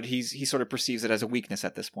back, but he sort of perceives it as a weakness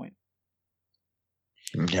at this point.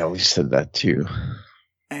 Yeah, we said that too.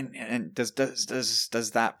 And does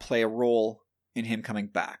that play a role in him coming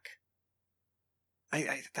back?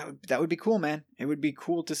 That would be cool, man. It would be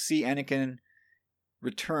cool to see Anakin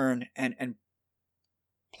return and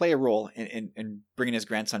play a role in bringing his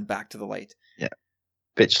grandson back to the light. Yeah,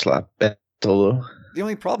 bitch slap Solo. The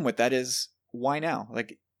only problem with that is, why now?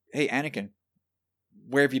 Like, hey, Anakin,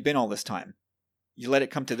 where have you been all this time? You let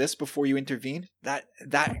it come to this before you intervene? That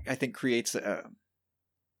I think creates a...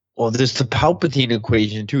 Well, there's the Palpatine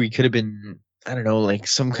equation too. He could have been, I don't know, like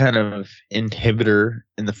some kind of inhibitor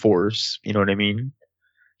in the Force. You know what I mean?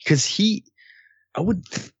 Because I would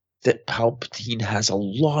think that Palpatine has a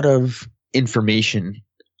lot of information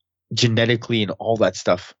genetically and all that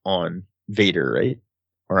stuff on Vader, right?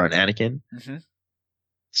 Or on Anakin. Mm-hmm.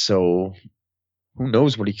 So who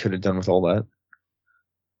knows what he could have done with all that?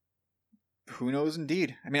 Who knows,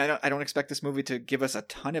 indeed. I mean, I don't expect this movie to give us a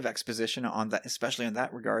ton of exposition on that, especially in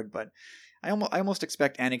that regard. But I almost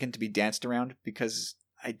expect Anakin to be danced around, because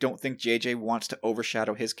I don't think JJ wants to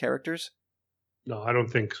overshadow his characters. No, I don't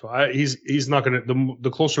think so. He's not going to.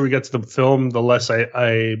 The closer we get to the film, the less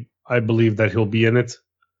I believe that he'll be in it.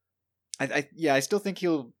 I still think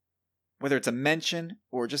he'll, whether it's a mention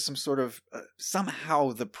or just some sort of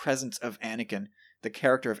somehow the presence of Anakin, the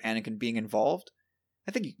character of Anakin being involved.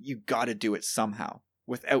 I think you got to do it somehow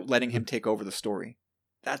without letting him take over the story.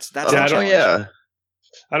 That's yeah.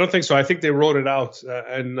 I don't think so. I think they wrote it out,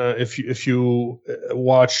 and if you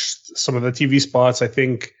watch some of the TV spots, I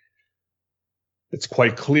think it's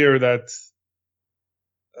quite clear that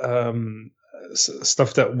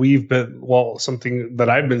stuff that something that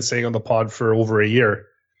I've been saying on the pod for over a year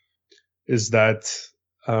is that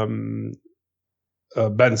Ben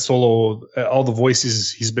Solo, all the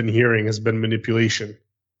voices he's been hearing has been manipulation.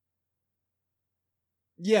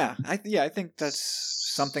 Yeah, I think that's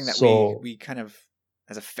something that we kind of,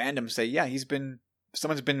 as a fandom, say, yeah,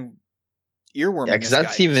 someone's been earworming this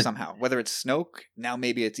guy somehow. Whether it's Snoke, now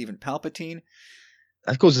maybe it's even Palpatine.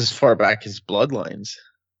 That goes as far back as Bloodlines.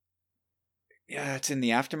 Yeah, it's in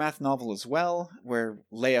the Aftermath novel as well, where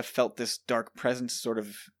Leia felt this dark presence sort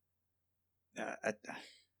of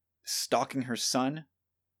stalking her son.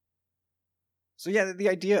 So yeah, the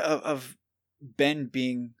idea of Ben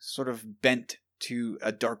being sort of bent to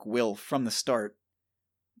a dark will from the start,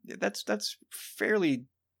 that's fairly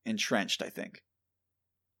entrenched, I think.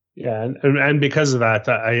 Yeah, and because of that,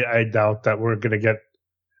 I doubt that we're going to get...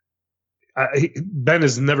 Ben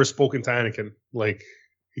has never spoken to Anakin. Like,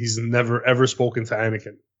 he's never ever spoken to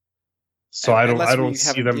Anakin. So I don't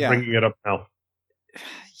see them bringing it up now.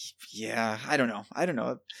 Yeah, I don't know.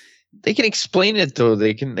 They can explain it though.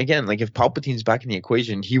 They can, again, like if Palpatine's back in the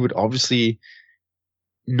equation, he would obviously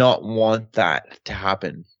not want that to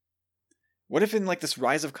happen. What if in like this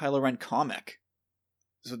Rise of Kylo Ren comic,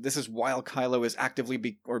 so this is while Kylo is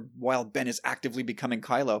while Ben is actively becoming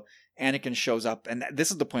Kylo, Anakin shows up, and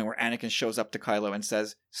this is the point where Anakin shows up to Kylo and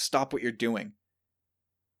says, "Stop what you're doing,"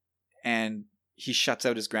 and he shuts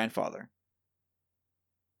out his grandfather.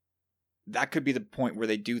 That could be the point where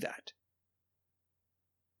they do that.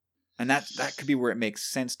 And that could be where it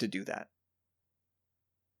makes sense to do that.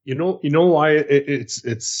 You know why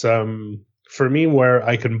it's for me, where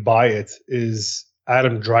I can buy it is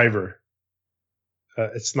Adam Driver.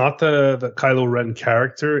 It's not the Kylo Ren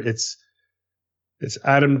character. It's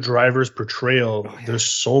Adam Driver's portrayal. Oh, yeah. There's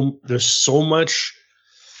so much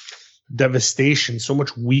devastation, so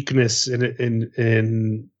much weakness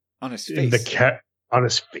in on his face.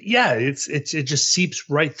 It just seeps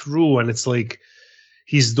right through, and it's like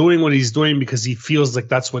he's doing what he's doing because he feels like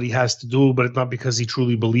that's what he has to do, but it's not because he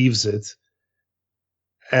truly believes it.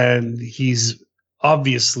 And he's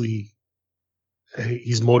obviously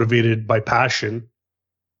motivated by passion,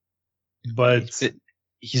 but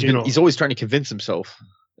he's always trying to convince himself,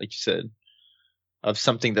 like you said, of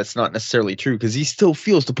something that's not necessarily true, because he still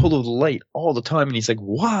feels the pull of the light all the time, and he's like,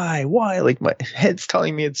 why? Like, my head's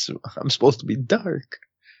telling me I'm supposed to be dark.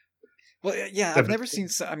 Well, yeah, I've never seen.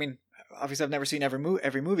 I mean, obviously, I've never seen every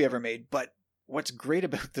movie ever made. But what's great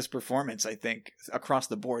about this performance, I think, across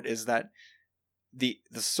the board, is that the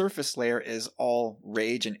surface layer is all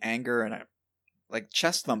rage and anger and like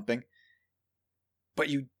chest thumping, but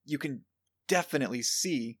you can definitely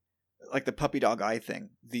see like the puppy dog eye thing,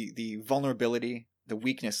 the vulnerability, the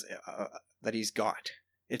weakness that he's got.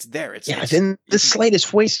 It's there. It's then the slightest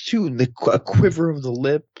voice too, a quiver of the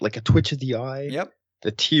lip, like a twitch of the eye. Yep.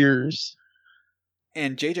 The tears.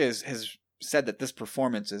 And JJ has said that this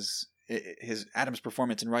performance is his Adam's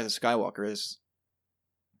performance in Rise of Skywalker is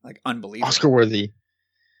like unbelievable, Oscar worthy.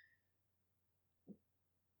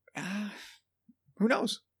 Who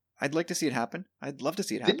knows? I'd like to see it happen. I'd love to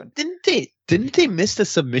see it happen. Didn't they miss the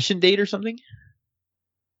submission date or something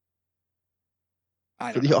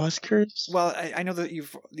I for don't the know. Oscars? Well, I know that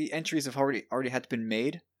the entries have already had to been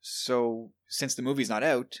made. So since the movie's not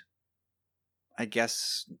out, I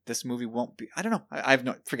guess this movie won't be. I don't know. I've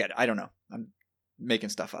no forget it. I don't know. I'm making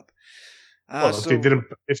stuff up. Well,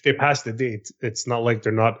 if they pass the date, it's not like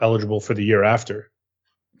they're not eligible for the year after.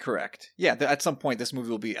 Correct. Yeah, at some point this movie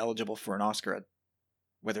will be eligible for an Oscar,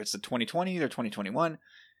 whether it's the 2020 or 2021.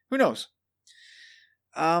 Who knows?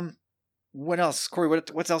 What else, Corey?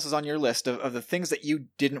 What else is on your list of the things that you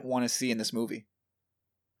didn't want to see in this movie,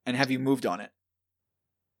 and have you moved on it?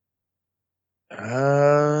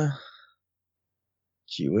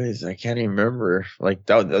 Gee whiz, I can't even remember. Like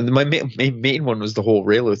that, my main one was the whole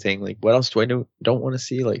Reylo thing. Like, what else do I don't want to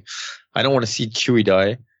see? Like, I don't want to see Chewie die.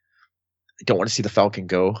 I don't want to see the Falcon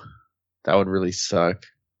go. That would really suck.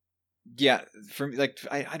 Yeah, for me, like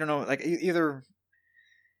I don't know, like either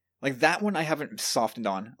like that one I haven't softened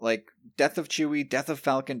on. Like death of Chewie, death of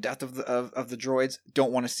Falcon, death of the droids.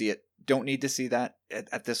 Don't want to see it. Don't need to see that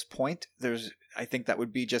at this point. I think that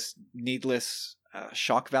would be just needless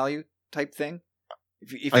shock value type thing.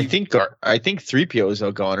 I think 3PO is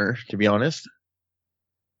a goner, to be honest.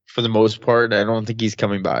 For the most part, I don't think he's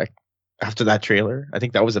coming back after that trailer. I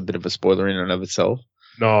think that was a bit of a spoiler in and of itself.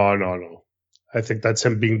 No. I think that's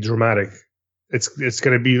him being dramatic. It's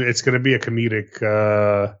gonna be a comedic.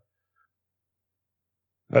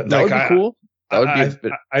 That would be cool. That would be a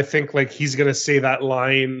bit. I think like he's gonna say that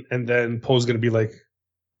line, and then Poe's gonna be like,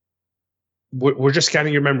 "We're just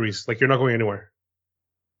scanning your memories. Like you're not going anywhere."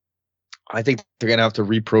 I think they're gonna have to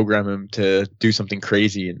reprogram him to do something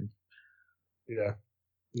crazy, and yeah,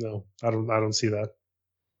 no, I don't see that.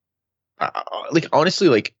 Like honestly,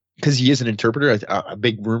 like because he is an interpreter, a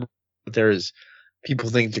big rumor there is people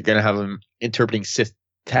think they're gonna have him interpreting Sith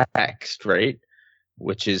text, right?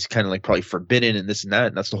 Which is kind of like probably forbidden and this and that,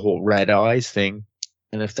 and that's the whole red eyes thing.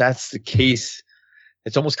 And if that's the case,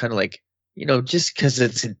 it's almost kind of like, just because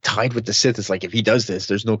it's tied with the Sith, it's like if he does this,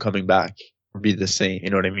 there's no coming back. It'll be the same. You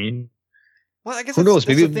know what I mean? Well, I guess who knows?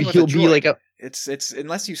 Maybe he'll be like a. It's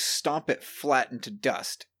unless you stomp it flat into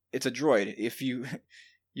dust, it's a droid. If you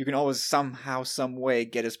can always somehow, some way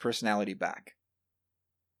get his personality back.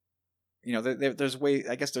 There's ways.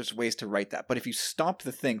 I guess there's ways to write that. But if you stomp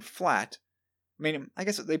the thing flat, I mean, I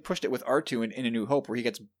guess they pushed it with R2 in A New Hope, where he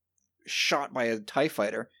gets shot by a TIE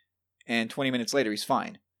fighter, and 20 minutes later he's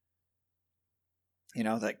fine.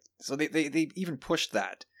 So they even pushed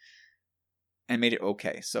that and made it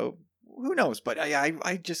okay. So. Who knows? But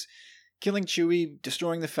I just killing Chewie,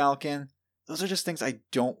 destroying the Falcon. Those are just things I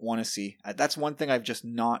don't want to see. That's one thing I've just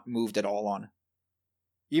not moved at all on.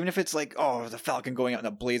 Even if it's like, oh, the Falcon going out in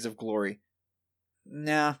a blaze of glory.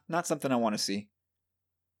 Nah, not something I want to see.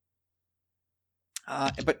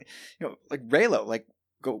 But like Reylo, like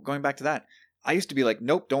going back to that, I used to be like,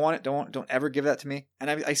 nope, don't want it, don't ever give that to me, and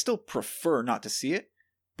I still prefer not to see it.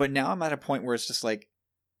 But now I'm at a point where it's just like,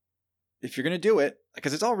 if you're going to do it,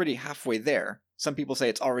 because it's already halfway there. Some people say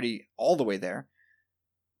it's already all the way there.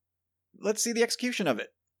 Let's see the execution of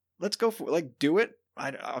it. Let's go for do it.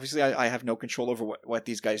 Obviously, I have no control over what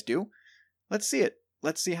these guys do. Let's see it.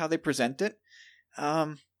 Let's see how they present it.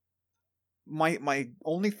 My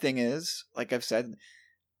only thing is, like I've said,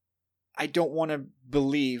 I don't want to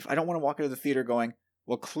walk out of the theater going,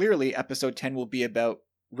 well, clearly episode 10 will be about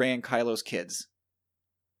Rey and Kylo's kids.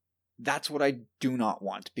 That's what I do not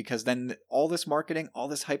want, because then all this marketing, all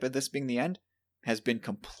this hype of this being the end, has been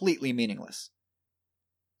completely meaningless.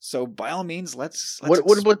 So by all means, let's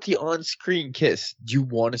what about the on-screen kiss? Do you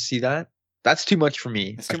want to see that? That's too much for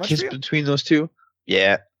me. It's too much kiss for you? Between those two?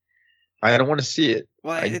 Yeah. I don't want to see it.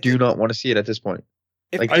 Well, I do not want to see it at this point.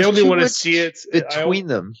 I only want to see it between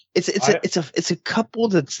them. It's a couple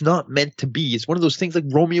that's not meant to be. It's one of those things like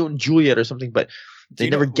Romeo and Juliet or something, but they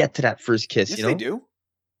never get to that first kiss. Yes, they do.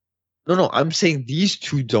 No, I'm saying these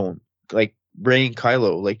two don't. Like Rey and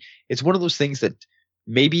Kylo. Like it's one of those things that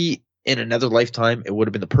maybe in another lifetime, it would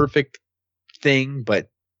have been the perfect thing. But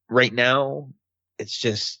right now, it's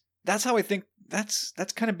just That's how I think. That's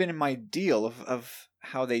kind of been in my deal of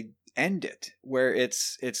how they end it, where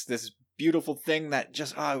it's this beautiful thing that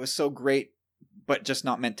just it was so great, but just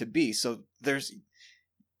not meant to be. So there's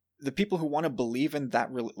the people who want to believe in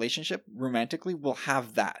that relationship romantically will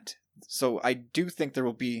have that. So I do think there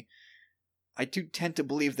will be. I do tend to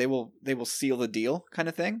believe they will seal the deal, kind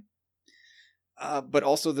of thing. But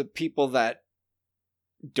also the people that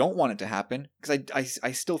don't want it to happen, because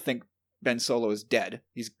I still think Ben Solo is dead.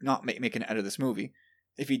 He's not making it out of this movie.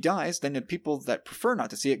 If he dies, then the people that prefer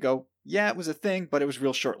not to see it go, yeah, it was a thing, but it was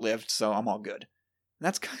real short-lived, so I'm all good.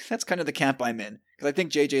 And that's kind of the camp I'm in, because I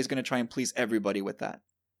think JJ is going to try and please everybody with that.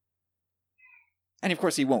 And of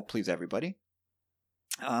course, he won't please everybody.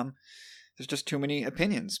 There's just too many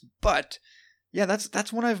opinions. But yeah,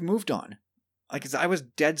 that's when I've moved on. Like, 'cause I was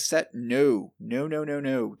dead set, no,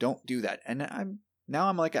 don't do that. And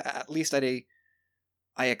I'm like at least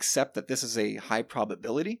I accept that this is a high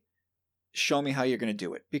probability. Show me how you're going to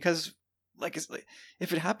do it, because like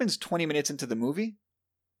if it happens 20 minutes into the movie,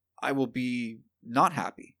 I will be not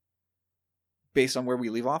happy based on where we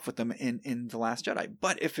leave off with them in The Last Jedi.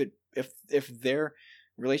 But if their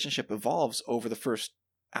relationship evolves over the first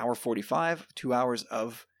hour 45, 2 hours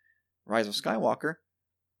of Rise of Skywalker,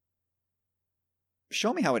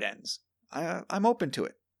 show me how it ends. I'm open to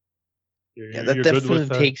it. Yeah, that definitely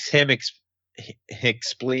takes him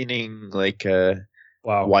explaining like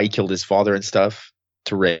why he killed his father and stuff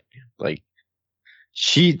to Rey. Like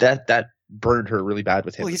that burned her really bad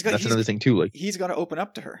with him. Well, that's another thing too. Like he's got to open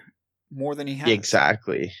up to her more than he has. Yeah,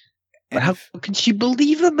 exactly. But how can she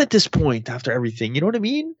believe him at this point after everything? You know what I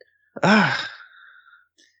mean?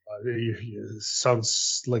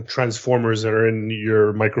 Sounds like Transformers that are in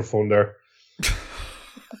your microphone there.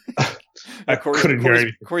 I couldn't hear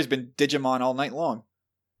anything. Corey's been Digimon all night long.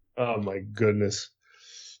 Oh my goodness!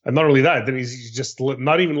 And not only that, then he's just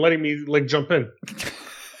not even letting me like jump in.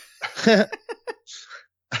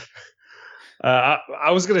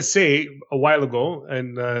 I was gonna say a while ago,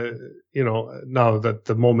 and now that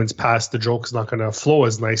the moment's passed, the joke's not gonna flow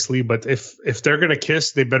as nicely. But if they're gonna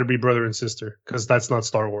kiss, they better be brother and sister, because that's not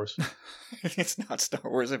Star Wars. It's not Star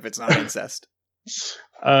Wars if it's not incest.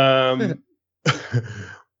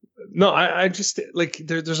 No, I just like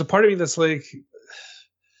there's a part of me that's like,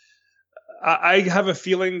 I have a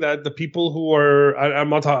feeling that the people who are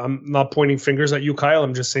I'm not pointing fingers at you, Kyle.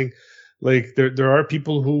 I'm just saying, like there are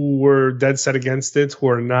people who were dead set against it who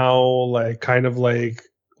are now like kind of like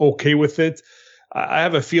okay with it. I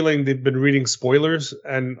have a feeling they've been reading spoilers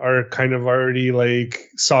and are kind of already like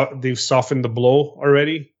they've softened the blow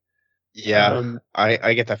already. Yeah,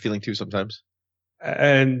 I get that feeling too sometimes.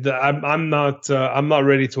 And I'm not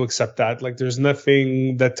ready to accept that. Like, there's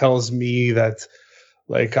nothing that tells me that,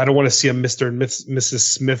 like, I don't want to see a Mr. and Mrs.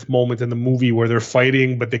 Smith moment in the movie where they're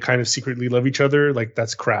fighting, but they kind of secretly love each other. Like,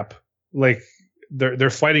 that's crap. Like,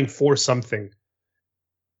 they're fighting for something.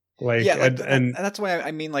 Like, yeah, and that's why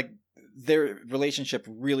I mean, like, their relationship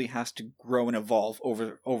really has to grow and evolve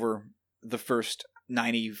over the first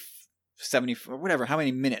 90, 70 or whatever, how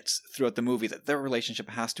many minutes throughout the movie, that their relationship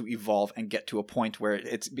has to evolve and get to a point where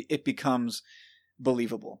it becomes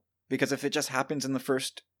believable. Because if it just happens in the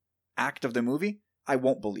first act of the movie, I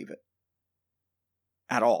won't believe it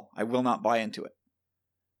at all. I will not buy into it.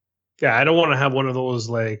 Yeah, I don't want to have one of those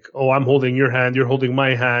like, oh, I'm holding your hand, you're holding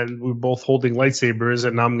my hand, we're both holding lightsabers,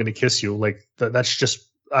 and now I'm going to kiss you. Like, that's just,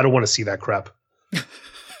 I don't want to see that crap.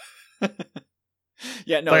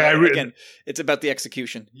 Yeah, no. Like, again, it's about the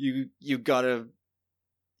execution. You gotta.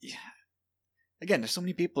 Yeah. Again, there's so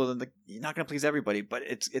many people that you're not gonna please everybody, but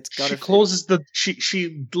it's gotta.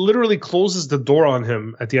 She literally closes the door on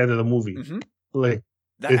him at the end of the movie. Mm-hmm. Like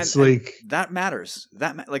that matters.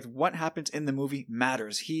 Like what happens in the movie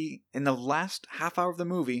matters. He in the last half hour of the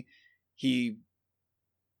movie, he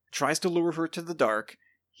tries to lure her to the dark.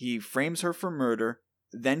 He frames her for murder,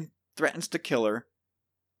 then threatens to kill her.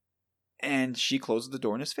 And she closes the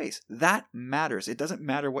door in his face. That matters. It doesn't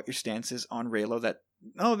matter what your stance is on Reylo, that,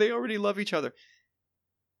 oh, they already love each other.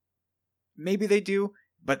 Maybe they do,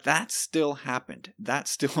 but that still happened. That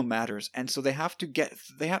still matters. And so they have to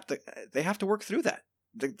work through that.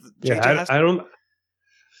 I don't.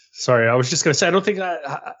 Sorry, I was just going to say, I don't think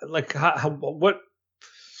what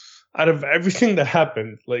out of everything that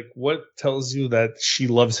happened, like what tells you that she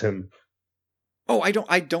loves him? Oh, I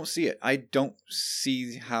don't see it. I don't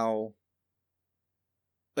see how.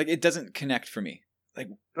 Like, it doesn't connect for me. Like,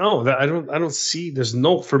 no, I don't see. There's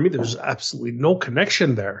absolutely no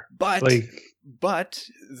connection there. But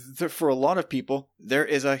for a lot of people, there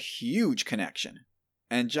is a huge connection,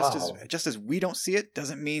 And Wow. just as we don't see it,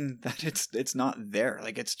 doesn't mean that it's not there.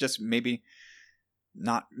 Like, it's just maybe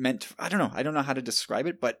not meant I don't know. I don't know how to describe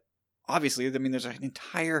it, but obviously, I mean, there's an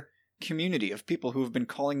entire community of people who have been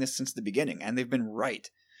calling this since the beginning, and they've been right.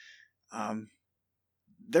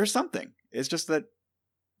 There's something. It's just that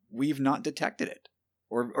we've not detected it,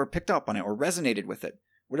 or picked up on it, or resonated with it,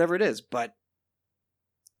 whatever it is. But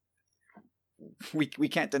we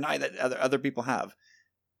can't deny that other people have,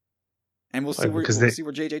 and we'll see where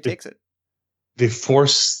JJ takes it. They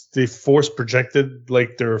force projected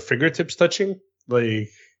like their fingertips touching. Like,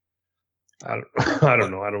 I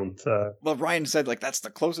don't know. I don't. Well, Ryan said like that's the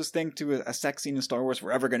closest thing to a sex scene in Star Wars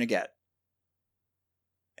we're ever going to get.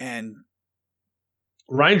 And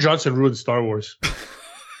Rian Johnson ruined Star Wars.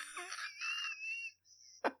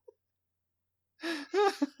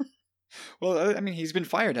 Well, I mean, he's been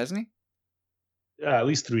fired, hasn't he? Yeah, at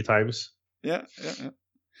least 3 times. Yeah.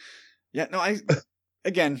 No,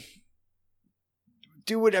 again,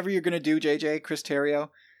 do whatever you're going to do, JJ, Chris Terrio.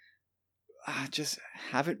 Just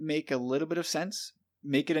have it make a little bit of sense.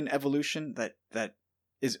 Make it an evolution that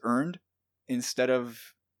is earned instead of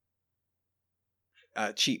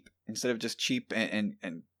cheap. Instead of just cheap and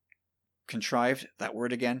contrived, that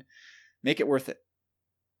word again. Make it worth it.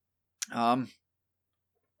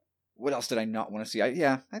 What else did I not want to see?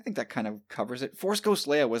 I think that kind of covers it. Force Ghost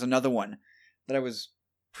Leia was another one that I was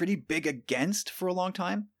pretty big against for a long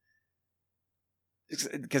time.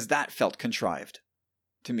 Because that felt contrived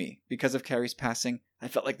to me. Because of Carrie's passing, I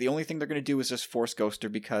felt like the only thing they're going to do is just Force Ghost her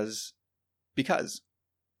because.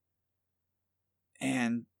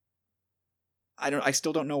 And I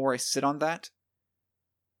still don't know where I sit on that.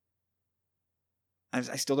 I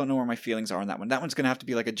still don't know where my feelings are on that one. That one's going to have to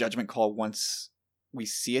be like a judgment call once we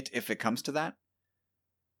see it, if it comes to that.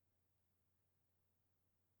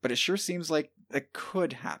 But it sure seems like it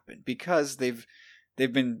could happen because they've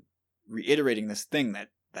been reiterating this thing that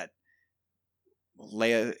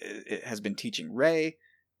Leia has been teaching Rey.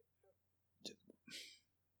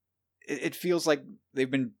 It feels like they've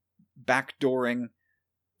been backdooring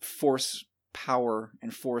Force power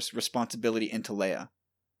and Force responsibility into Leia.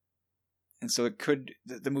 And so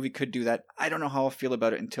the movie could do that. I don't know how I'll feel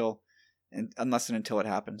about it unless and until it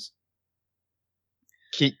happens.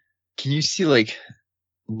 Can you see like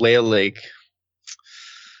Leia, like,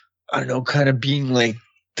 I don't know, kind of being like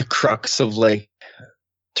the crux of like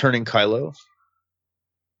turning Kylo?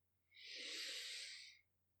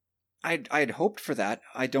 I'd hoped for that.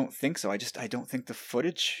 I don't think so. I don't think the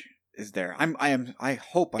footage is there. I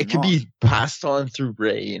hope I'm It could wrong. be passed on through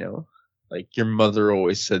Rey, you know? Like your mother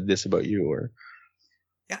always said this about you, or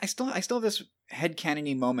Yeah, I still have this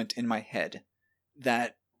headcanon-y moment in my head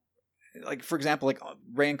that, like, for example, like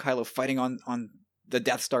Rey and Kylo fighting on the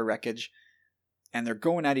Death Star wreckage, and they're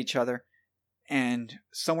going at each other, and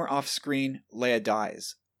somewhere off screen Leia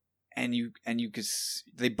dies, and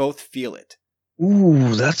they both feel it.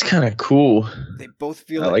 ooh, that's kind of cool. They both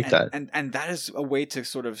feel I it. like that. And that is a way to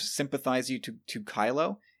sort of sympathize you to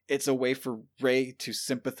Kylo. It's a way for Rey to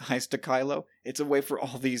sympathize to Kylo. It's a way for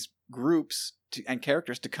all these groups and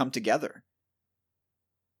characters to come together.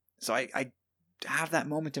 So I have that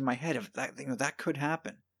moment in my head of that, that could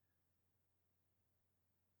happen.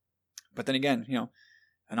 But then again,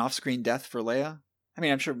 an off-screen death for Leia. I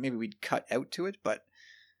mean, I'm sure maybe we'd cut out to it, but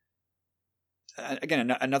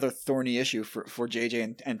again, another thorny issue for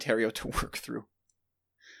JJ and Terrio to work through.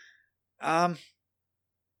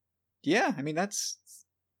 Yeah, I mean, that's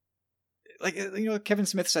like, Kevin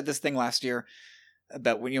Smith said this thing last year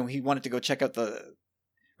about when, he wanted to go check out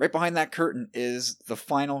right behind that curtain is the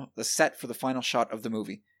set for the final shot of the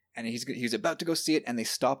movie. And he's about to go see it, and they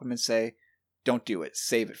stop him and say, "Don't do it.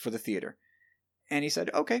 Save it for the theater." And he said,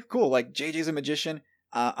 "Okay, cool. Like, JJ's a magician.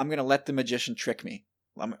 I'm going to let the magician trick me.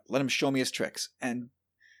 Let him show me his tricks." And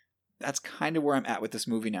that's kind of where I'm at with this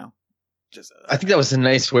movie now. I think that was a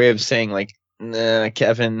nice way of saying, like, nah,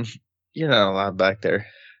 Kevin, you're not allowed back there.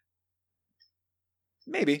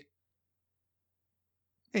 Maybe,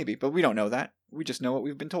 but we don't know that. We just know what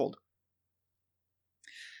we've been told.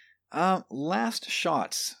 Last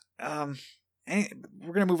shots. We're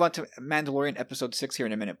going to move on to Mandalorian Episode 6 here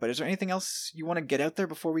in a minute, but is there anything else you want to get out there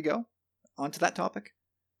before we go on to that topic?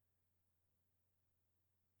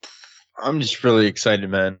 I'm just really excited,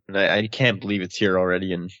 man. I can't believe it's here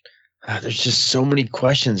already, and there's just so many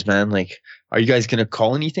questions, man. Like, are you guys going to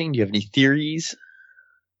call anything? Do you have any theories?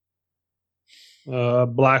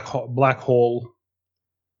 Black hole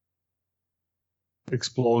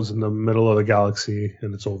explodes in the middle of the galaxy,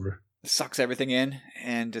 and it's over. Sucks everything in,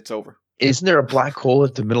 and it's over. Isn't there a black hole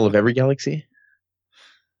at the middle of every galaxy?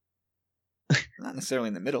 Not necessarily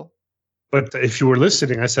in the middle. But if you were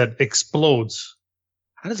listening, I said explodes.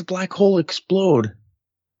 How does a black hole explode?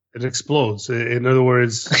 It explodes. In other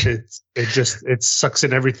words, it sucks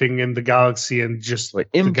in everything in the galaxy and just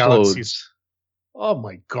Like the galaxy. implodes. Oh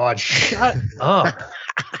my God! Shut up.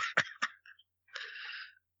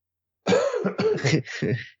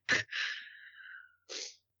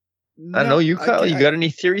 I don't know, you, Kyle. You I- got any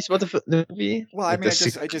theories about the movie? Well, I Like mean,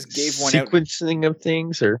 the I just gave one out. sequencing of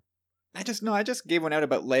things, or I just gave one out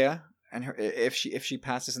about Leia and her if she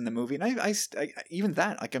passes in the movie, and I even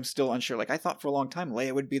that, like, I'm still unsure. Like, I thought for a long time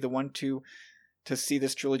Leia would be the one to see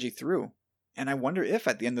this trilogy through, and I wonder if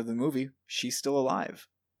at the end of the movie she's still alive.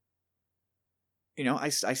 You know, I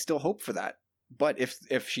still hope for that. But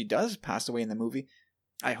if she does pass away in the movie,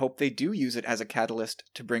 I hope they do use it as a catalyst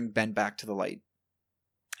to bring Ben back to the light,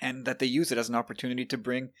 and that they use it as an opportunity to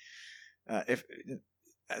bring, if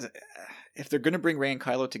they're going to bring Rey and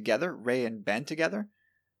Kylo together, Rey and Ben together,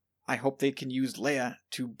 I hope they can use Leia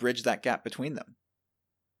to bridge that gap between them.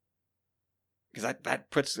 Because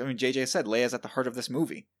that puts, I mean, JJ said Leia's at the heart of this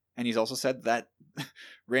movie, and he's also said that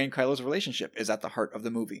Rey and Kylo's relationship is at the heart of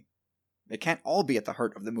the movie. They can't all be at the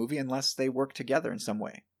heart of the movie unless they work together in some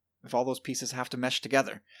way. If all those pieces have to mesh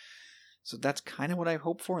together. So that's kind of what I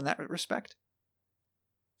hope for in that respect.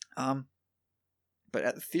 But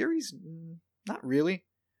theories, not really.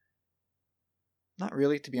 Not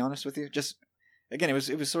really, to be honest with you. Just, again, it was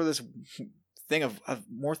sort of this thing of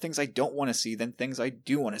more things I don't want to see than things I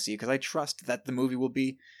do want to see, because I trust that the movie will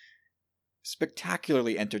be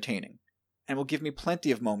spectacularly entertaining and will give me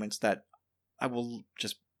plenty of moments that I will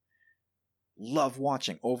just love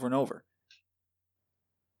watching over and over.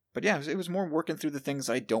 But yeah, it was more working through the things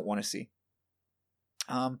I don't want to see.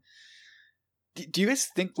 Do you guys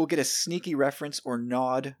think we'll get a sneaky reference or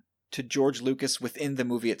nod to George Lucas within the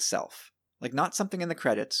movie itself? Like, not something in the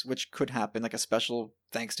credits, which could happen, like a special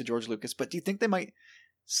thanks to George Lucas, but do you think they might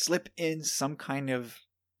slip in some kind of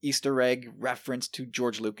Easter egg reference to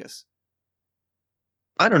George Lucas?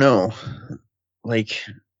 I don't know. Like,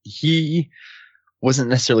 he wasn't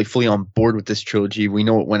necessarily fully on board with this trilogy. We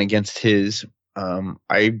know it went against his. I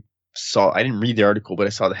didn't read the article, but I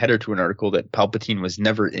saw the header to an article that Palpatine was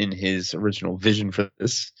never in his original vision for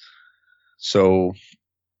this. So,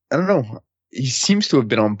 I don't know. He seems to have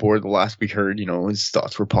been on board the last we heard. You know, his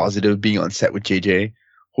thoughts were positive being on set with JJ.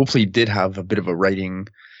 Hopefully he did have a bit of a writing.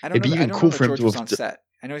 It'd be even cool for him to was on set.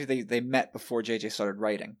 I know they met before JJ started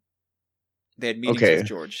writing. They had meetings with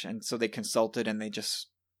George, and so they consulted, and they just...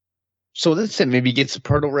 So that's it. Maybe he gets a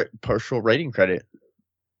partial writing credit.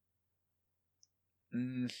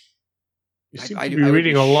 You seem to be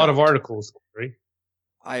reading a lot of articles, right?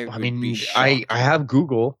 I have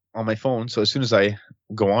Google on my phone, so as soon as I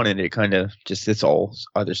go on it, it kind of just, it's all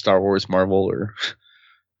either Star Wars, Marvel, or...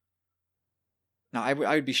 No, I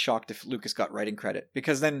would be shocked if Lucas got writing credit,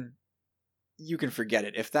 because then you can forget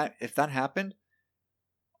it. If that happened,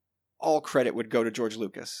 all credit would go to George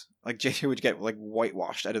Lucas. Like, JJ would get like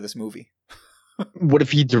whitewashed out of this movie. What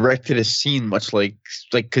if he directed a scene much like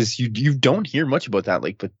because you don't hear much about that,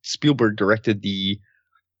 like, but Spielberg directed the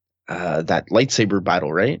that lightsaber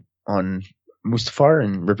battle, right, on Mustafar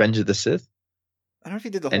and Revenge of the Sith. I don't know if he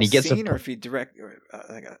did the whole scene or if he directed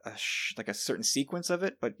like a certain sequence of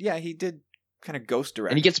it, but yeah, he did kind of ghost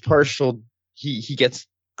direct. And he gets partial. He gets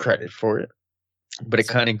credit for it, but it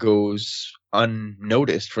kind of goes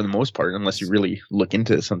unnoticed for the most part, unless you really look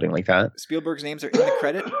into something like that. Spielberg's names are in the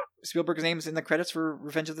credit. Spielberg's name's in the credits for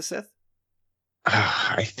Revenge of the Sith.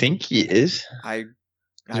 I think he is. I've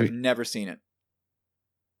never seen it.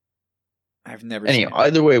 I've never seen it.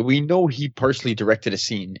 Either way, we know he partially directed a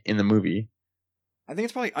scene in the movie. I think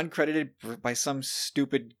it's probably uncredited by some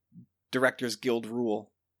stupid Directors Guild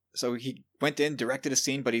rule. So he went in, directed a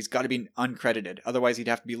scene, but he's got to be uncredited. Otherwise, he'd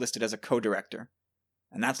have to be listed as a co-director.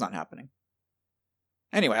 And that's not happening.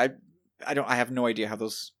 Anyway, I have no idea how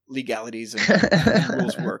those legalities and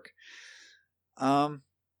rules work.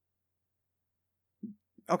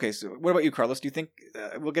 Okay, so what about you, Carlos? Do you think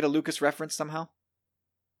we'll get a Lucas reference somehow?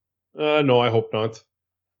 No, I hope not.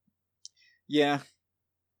 Yeah.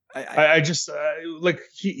 I just like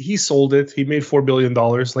he sold it. He made $4 billion.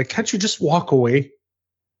 Like, can't you just walk away?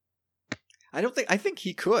 I think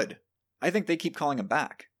he could. I think they keep calling him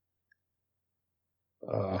back.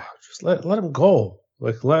 Just let him go.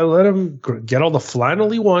 Like, let him get all the flannel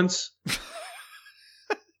he wants.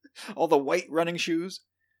 All the white running shoes.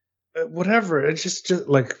 Whatever. It's just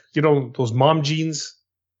like, you know, those mom jeans.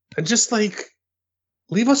 And just like,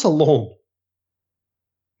 leave us alone.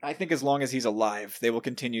 I think as long as he's alive, they will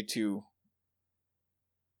continue to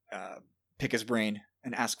pick his brain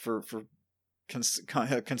and ask for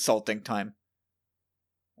consulting time.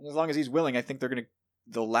 And as long as he's willing, I think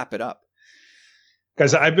they'll lap it up.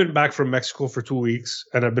 Guys, I've been back from Mexico for 2 weeks,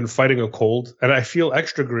 and I've been fighting a cold, and I feel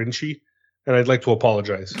extra grinchy, and I'd like to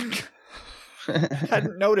apologize.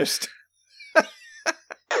 Hadn't noticed.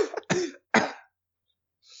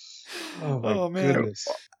 Oh, man. goodness.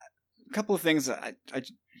 A couple of things I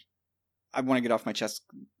want to get off my chest.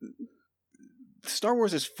 Star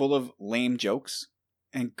Wars is full of lame jokes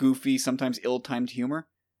and goofy, sometimes ill-timed humor.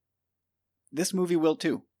 This movie will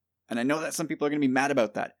too. And I know that some people are going to be mad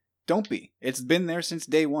about that. Don't be. It's been there since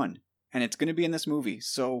day one. And it's going to be in this movie.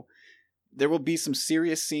 So there will be some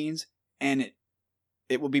serious scenes, and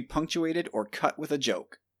it will be punctuated or cut with a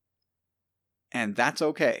joke. And that's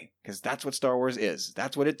okay, because that's what Star Wars is.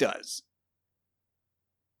 That's what it does.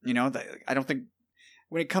 You know, I don't think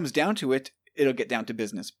when it comes down to it, it'll get down to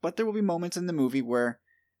business. But there will be moments in the movie where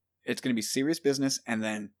it's going to be serious business, and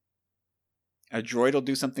then a droid will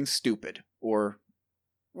do something stupid or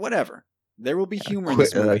whatever. There will be humor in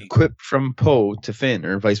this movie. A quip from Poe to Finn,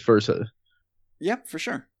 or vice versa. Yep, for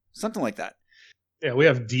sure. Something like that. Yeah, we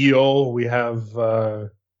have Dio. We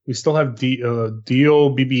still have Dio,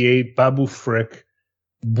 BB-8, Babu Frick,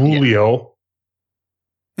 Bulio.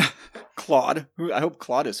 Claude. I hope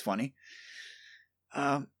Claude is funny.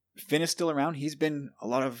 Finn is still around. He's been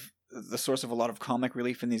the source of a lot of comic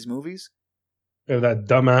relief in these movies. We have that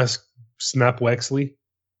dumbass Snap Wexley.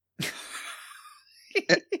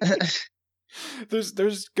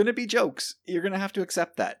 There's gonna be jokes. You're gonna have to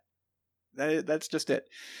accept that. That's just it.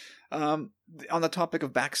 On the topic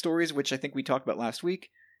of backstories, which I think we talked about last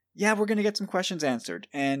week, yeah, we're gonna get some questions answered,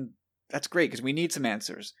 and that's great because we need some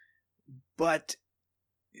answers. But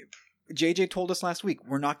JJ told us last week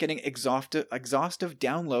we're not getting exhaustive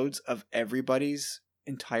downloads of everybody's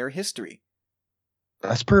entire history.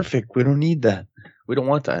 That's perfect. We don't need that. We don't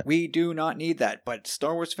want that. We do not need that. But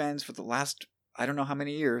Star Wars fans for the last, I don't know how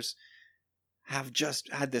many years, have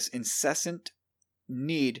just had this incessant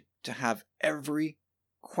need to have every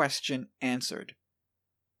question answered.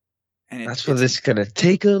 And that's what this is going to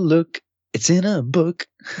take a look. It's in a book.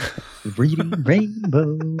 Reading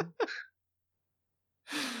Rainbow.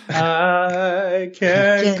 I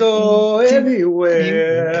can't go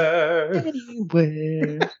anywhere.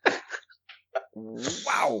 Anywhere.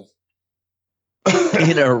 Wow.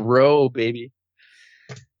 In a row, baby.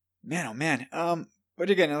 Man, oh man. But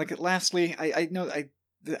again, like lastly, I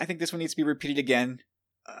think this one needs to be repeated again,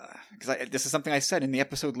 because this is something I said in the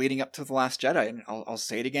episode leading up to The Last Jedi, and I'll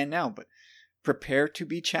say it again now. But prepare to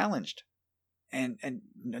be challenged, and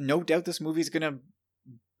no doubt this movie is gonna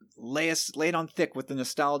lay it on thick with the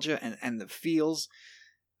nostalgia and the feels,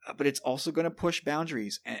 but it's also gonna push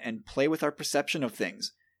boundaries and play with our perception of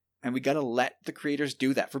things. And we gotta let the creators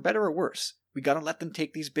do that, for better or worse. We gotta let them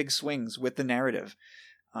take these big swings with the narrative.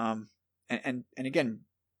 And again,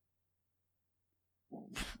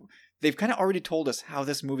 they've kind of already told us how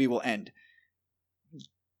this movie will end.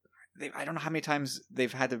 I don't know how many times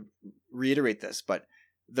they've had to reiterate this, but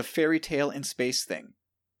the fairy tale in space thing.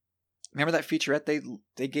 Remember that featurette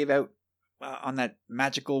they gave out on that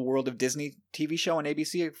Magical World of Disney TV show on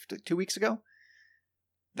ABC 2 weeks ago?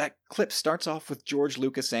 That clip starts off with George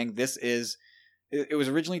Lucas saying it was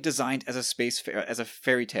originally designed as a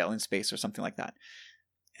fairy tale in space or something like that.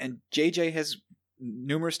 And JJ has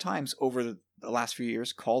numerous times over the last few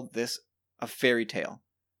years called this a fairy tale.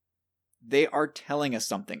 They are telling us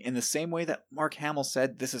something. In the same way that Mark Hamill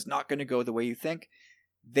said this is not going to go the way you think,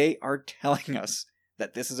 they are telling us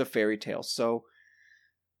that this is a fairy tale. So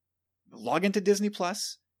log into Disney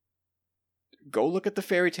Plus, go look at the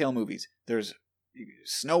fairy tale movies. There's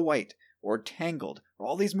Snow White or Tangled, or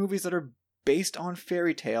all these movies that are based on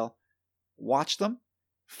fairy tale. Watch them,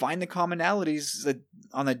 find the commonalities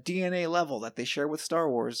on the DNA level that they share with Star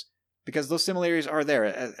Wars, because those similarities are there.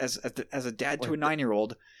 As a dad to a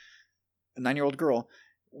 9-year-old girl,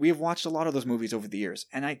 we have watched a lot of those movies over the years,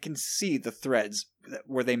 and I can see the threads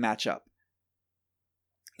where they match up.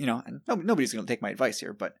 You know, and nobody's going to take my advice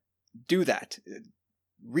here, but do that.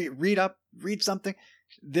 Read something.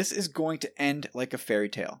 This is going to end like a fairy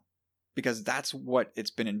tale, because that's what it's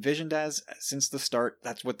been envisioned as since the start.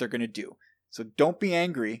 That's what they're going to do. So don't be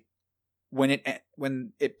angry when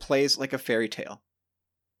it plays like a fairy tale,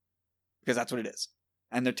 because that's what it is,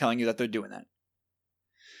 and they're telling you that they're doing that.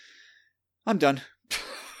 I'm done.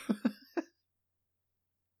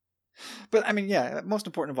 But I mean, yeah. Most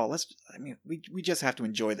important of all, we just have to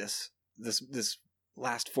enjoy this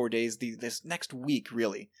last 4 days, this next week,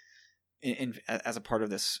 really, as a part of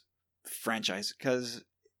this franchise, because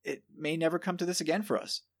it may never come to this again for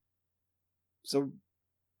us. So,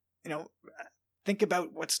 think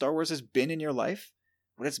about what Star Wars has been in your life,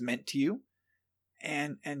 what it's meant to you,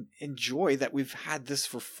 and enjoy that we've had this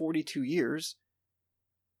for 42 years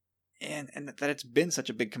and that it's been such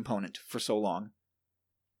a big component for so long.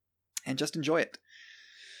 And just enjoy it.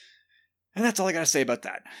 And that's all I got to say about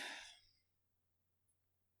that.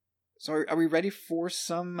 So are we ready for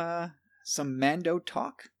some Mando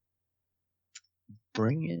talk?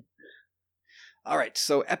 Bring it. All right,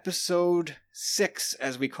 so episode 6,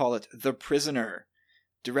 as we call it, The Prisoner,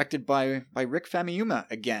 directed by Rick Famuyiwa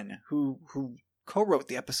again, who co-wrote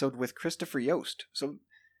the episode with Christopher Yost. So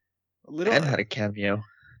a little And had a cameo.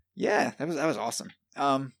 Yeah, that was awesome.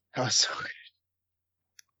 That was so good.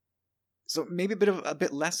 So maybe a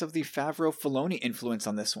bit less of the Favreau Filoni influence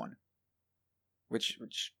on this one, which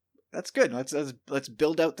that's good. Let's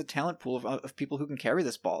build out the talent pool of people who can carry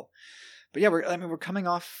this ball. But yeah, we're coming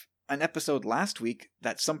off an episode last week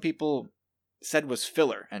that some people said was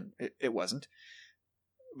filler, and it wasn't.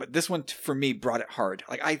 But this one, for me, brought it hard.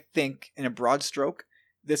 Like, I think, in a broad stroke,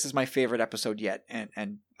 this is my favorite episode yet,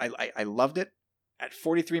 and I loved it. At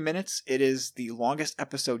 43 minutes, it is the longest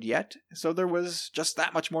episode yet, so there was just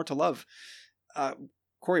that much more to love.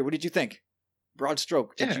 Corey, what did you think? Broad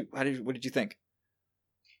stroke. What did you think?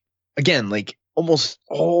 Again, like almost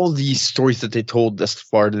all these stories that they told thus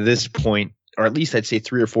far to this point, or at least I'd say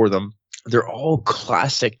 3 or 4 of them, they're all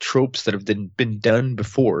classic tropes that have been done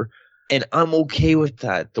before. And I'm okay with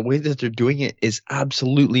that. The way that they're doing it is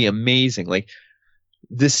absolutely amazing. Like,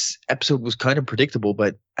 this episode was kind of predictable,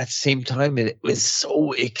 but at the same time, it was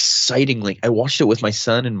so exciting. Like, I watched it with my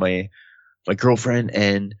son and my girlfriend,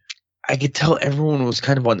 and I could tell everyone was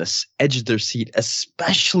kind of on the edge of their seat,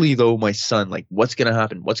 especially though my son. Like, what's going to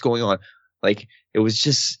happen? What's going on? Like, it was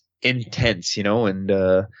just intense, and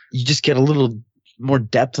you just get a little more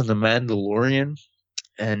depth on the Mandalorian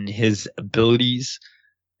and his abilities.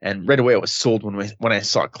 And right away I was sold when I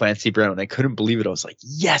saw Clancy Brown. I couldn't believe it. I was like,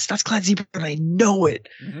 yes, that's Clancy Brown. I know it.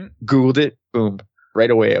 Mm-hmm. Googled it. Boom. Right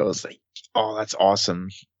away I was like, oh, that's awesome.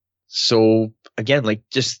 So again, like,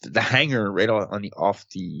 just the hangar right on the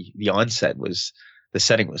onset was, the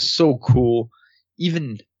setting was so cool.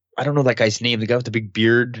 Even, I don't know that guy's name, the guy with the big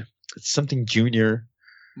beard. It's something Junior.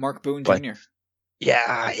 Mark Boone Jr.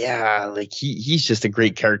 Yeah. Like, he's just a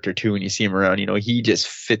great character too when you see him around. He just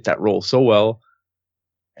fit that role so well.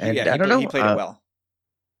 And I don't know. He played it well.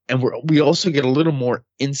 And we also get a little more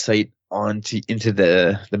insight into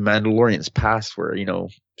the Mandalorian's past, where,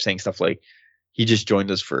 saying stuff like he just joined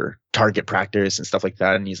us for target practice and stuff like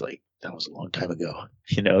that. And he's like, that was a long time ago,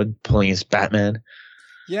 pulling his Batman.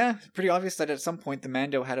 Yeah, pretty obvious that at some point the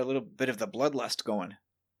Mando had a little bit of the bloodlust going.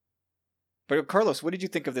 But Carlos, what did you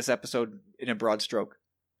think of this episode in a broad stroke?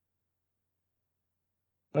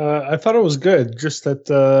 I thought it was good. Just that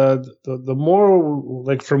the more,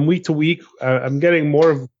 like, from week to week, I'm getting more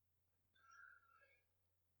of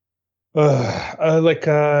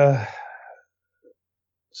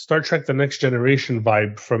Star Trek: The Next Generation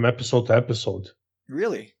vibe from episode to episode.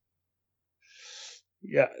 Really?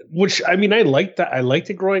 Yeah. Which, I mean, I liked that. I liked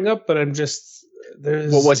it growing up, but I'm just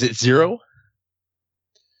What was it? 0?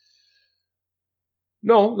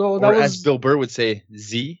 No, that or was, as Bill Burr would say,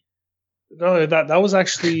 Z. No, that was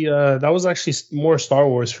actually more Star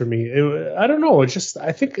Wars for me. I don't know. It's just,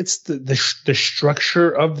 I think it's the structure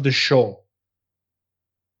of the show.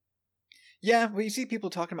 Yeah, well, you see people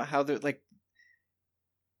talking about how they're like,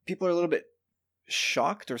 people are a little bit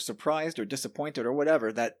shocked or surprised or disappointed or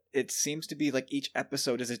whatever that it seems to be like each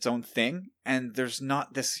episode is its own thing, and there's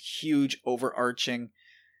not this huge overarching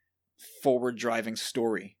forward driving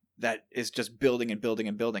story that is just building and building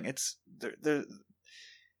and building. It's the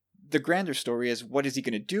grander story is, what is he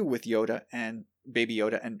going to do with Yoda and Baby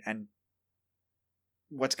Yoda, and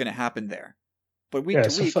what's going to happen there. But week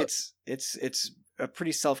to week, it's a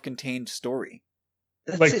pretty self-contained story.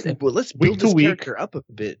 That's it. Well, let's build this character up a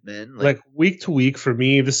bit, man. Like, week to week, for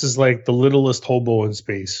me, this is like the littlest hobo in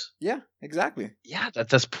space. Yeah, exactly. Yeah,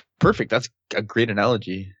 that's perfect. That's a great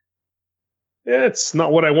analogy. Yeah, it's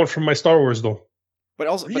not what I want from my Star Wars, though. But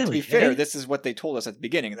also, but to be fair, this is what they told us at the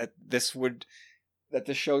beginning, that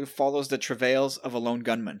the show follows the travails of a lone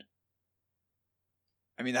gunman.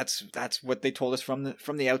 I mean, that's what they told us from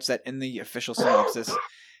the outset in the official synopsis,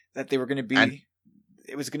 that they were going to be.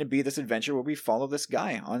 It was going to be this adventure where we follow this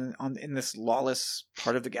guy on in this lawless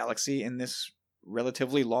part of the galaxy in this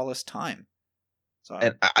relatively lawless time. So,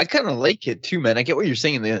 and I kind of like it too, man. I get what you're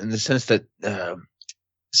saying in the sense that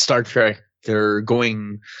Star Trek,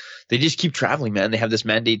 they just keep traveling, man. They have this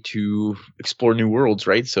mandate to explore new worlds,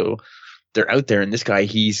 right? So they're out there, and this guy,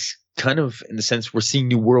 he's kind of, in the sense, we're seeing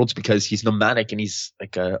new worlds because he's nomadic and he's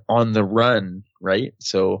like on the run, right?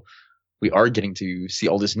 So we are getting to see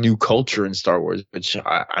all this new culture in Star Wars, which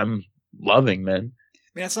I'm loving, man. I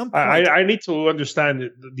mean, at some point, I need to understand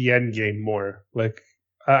the end game more. Like,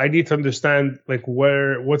 I need to understand like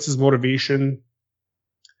what's his motivation,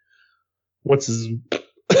 what's his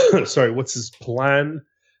sorry, what's his plan.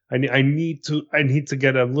 I need to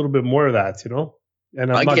get a little bit more of that, you know.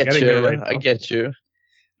 And I'm not getting it right now. I get you.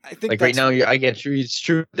 I think Like right now, I get you. It's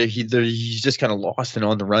true that he's just kind of lost and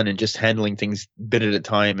on the run and just handling things bit at a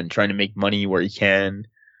time and trying to make money where he can.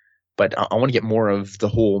 But I want to get more of the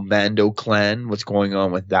whole Mando clan. What's going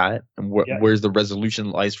on with that, and where's the resolution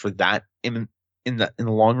lies for that in the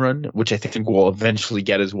long run, which I think we'll eventually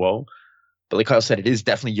get as well. But like Kyle said, it is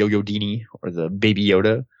definitely Yo-Yo Dini or the Baby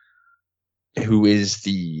Yoda, who is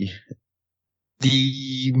the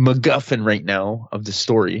MacGuffin right now of the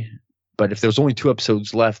story. But if there's only 2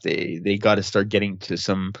 episodes left, they got to start getting to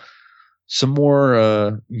some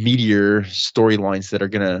more meatier storylines that are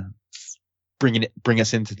gonna bring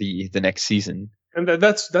us into the next season. And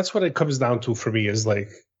that's what it comes down to for me is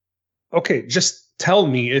like, okay, just tell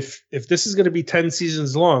me if this is going to be 10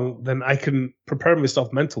 seasons long, then I can prepare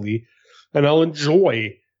myself mentally, and I'll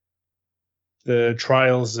enjoy the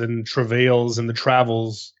trials and travails and the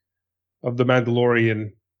travels of the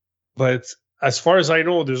Mandalorian. But as far as I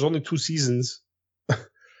know, there's only 2 seasons,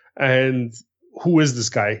 and who is this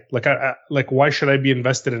guy? Like, why should I be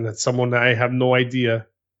invested in it? Someone that I have no idea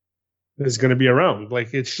is going to be around.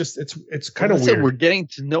 Like, it's just it's kind of weird. We're getting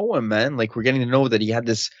to know him, man. Like, we're getting to know that he had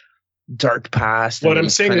this dark past. What I'm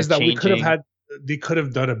saying is that they could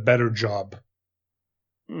have done a better job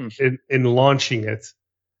in launching it,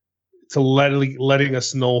 to letting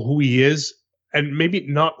us know who he is, and maybe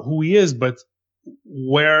not who he is, but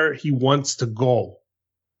where he wants to go.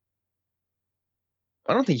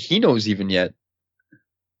 I don't think he knows even yet.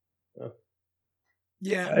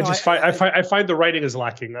 Yeah, I find the writing is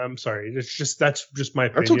lacking. I'm sorry. That's just my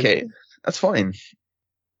opinion. That's okay. That's fine.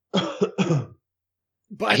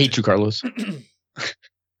 But I hate you, Carlos.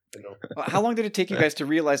 How long did it take you guys to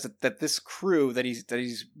realize that this crew that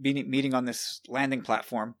he's meeting on this landing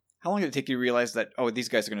platform? How long did it take you to realize that these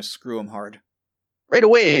guys are going to screw him hard? Right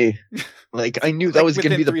away. Like, I knew that was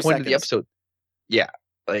going to be the point seconds. of the episode. Yeah.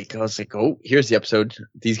 Like, I was like, here's the episode.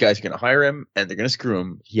 These guys are going to hire him, and they're going to screw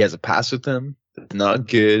him. He has a past with them. It's not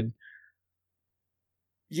good.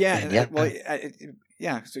 Yeah.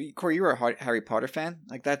 Yeah. So, Corey, you were a Harry Potter fan.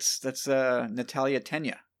 Like, that's Natalia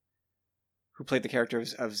Tenya, who played the character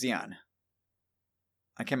of Xian.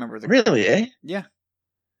 I can't remember the. Really? Eh? Yeah.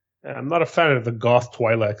 I'm not a fan of the goth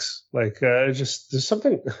Twi'leks. Like, just there's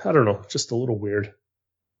something, I don't know, just a little weird.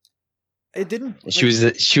 It didn't. She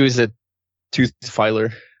was a tooth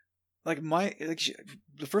filer. Like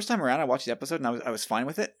the first time around, I watched the episode and I was fine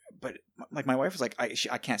with it. But like my wife was like,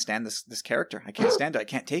 I can't stand this character. I can't stand it. I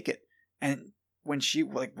can't take it. And when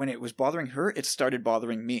it was bothering her, it started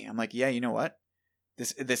bothering me. I'm like, yeah, you know what?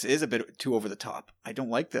 This is a bit too over the top. I don't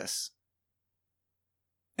like this.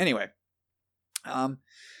 Anyway,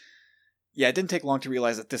 yeah, it didn't take long to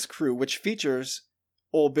realize that this crew, which features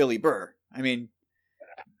old Billy Burr, I mean,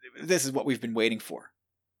 this is what we've been waiting for.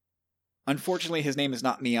 Unfortunately, his name is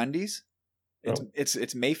not MeUndies.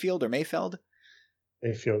 It's Mayfield or Mayfeld.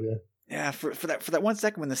 Mayfield, yeah. Yeah, for that 1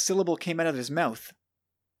 second when the syllable came out of his mouth,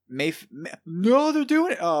 no, they're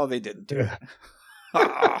doing it. Oh, they didn't do it.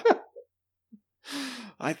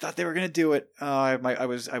 I thought they were gonna do it. I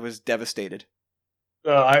was devastated.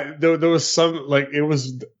 There was some, like, it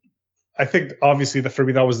was. I think obviously for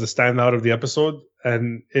me that was the standout of the episode.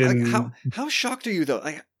 And how shocked are you though?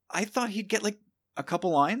 Like, I thought he'd get like a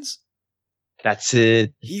couple lines. That's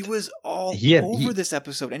it. He was all over this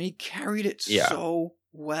episode, and he carried it so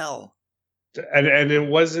well. And it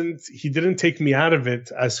wasn't. He didn't take me out of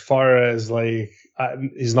it as far as like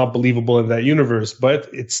he's not believable in that universe,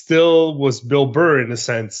 but it still was Bill Burr in a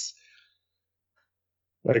sense.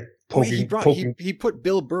 Like he put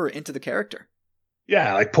Bill Burr into the character.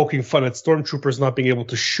 Yeah, like poking fun at stormtroopers not being able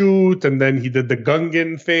to shoot, and then he did the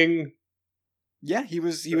Gungan thing. Yeah, he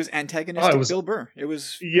was antagonistic Bill Burr. It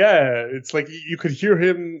was it's like you could hear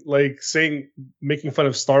him like making fun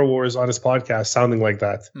of Star Wars on his podcast, sounding like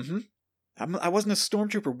that. Mm-hmm. I wasn't a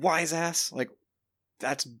stormtrooper, wise ass. Like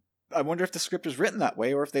I wonder if the script was written that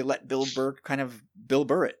way, or if they let Bill Burr kind of Bill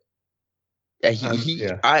Burr it.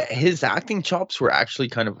 Yeah, his acting chops were actually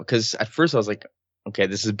kind of, because at first I was like, okay,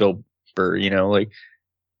 this is Bill Burr, you know, like,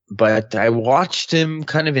 but I watched him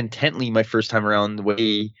kind of intently my first time around, the way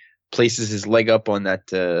he places his leg up on that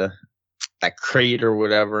crate or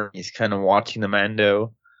whatever. He's kind of watching the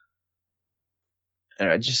Mando, and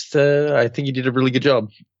I think he did a really good job.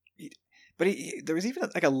 But there was even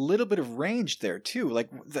like a little bit of range there too, like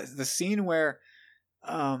the scene where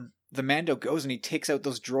the Mando goes and he takes out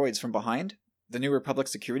those droids from behind, the New Republic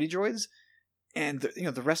security droids, and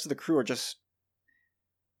the rest of the crew are just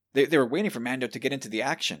they were waiting for Mando to get into the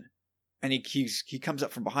action, and he comes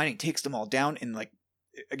up from behind and he takes them all down in like,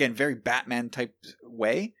 again, very Batman type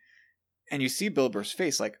way, and you see Bill Burr's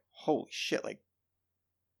face like, holy shit, like,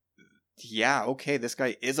 yeah, okay, this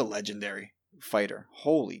guy is a legendary fighter.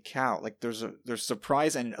 Holy cow. Like there's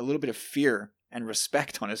surprise and a little bit of fear and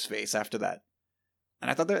respect on his face after that.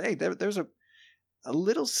 And I thought there's a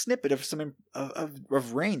little snippet of some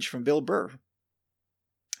of range from Bill Burr.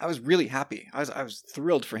 I was really happy. I was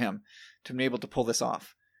thrilled for him to be able to pull this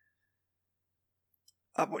off.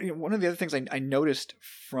 One of the other things I noticed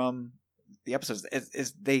from the episodes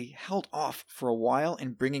is they held off for a while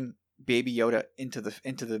in bringing Baby Yoda into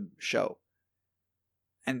the show,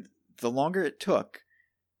 and the longer it took,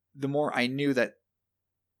 the more I knew that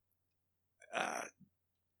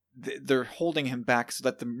they're holding him back so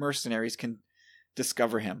that the mercenaries can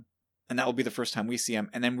discover him, and that will be the first time we see him,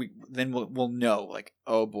 and then we'll know, like,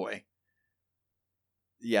 oh boy,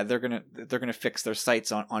 yeah, they're gonna fix their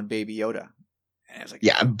sights on Baby Yoda. And I was like,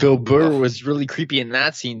 yeah, Bill Burr was really creepy in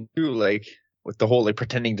that scene too, like with the whole like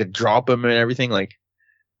pretending to drop him and everything, like,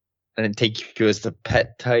 and then take you as the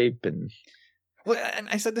pet type. And well, and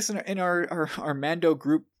I said this in our Mando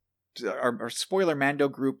group, our spoiler Mando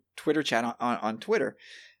group Twitter chat on Twitter.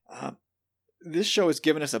 This show has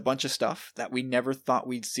given us a bunch of stuff that we never thought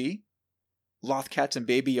we'd see. Lothcats and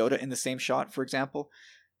Baby Yoda in the same shot, for example.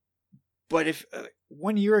 But if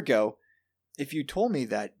 1 year ago, if you told me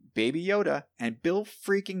that Baby Yoda and Bill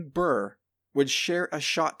freaking Burr would share a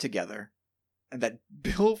shot together, and that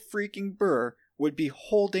Bill freaking Burr would be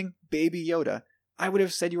holding Baby Yoda, I would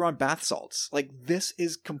have said you were on bath salts. Like, this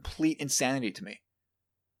is complete insanity to me.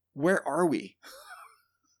 Where are we?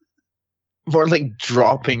 more like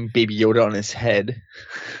dropping Baby Yoda on his head.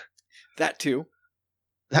 That too.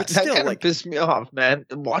 That still, kind of like, pissed me off, man.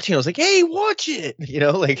 Watching, I was like, "Hey, watch it!"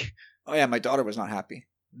 Like. Oh yeah, my daughter was not happy.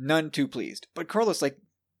 None too pleased. But Carlos, like,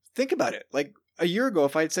 think about it. Like, a year ago,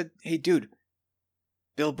 if I had said, "Hey, dude,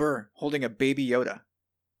 Bill Burr holding a Baby Yoda,"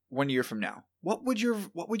 1 year from now, what would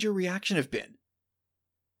your reaction have been?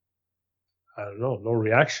 I don't know. No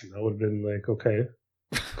reaction. I would have been like, okay,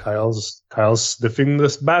 Kyle's sniffing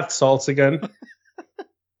this bath salts again.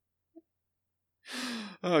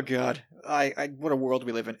 Oh God, I what a world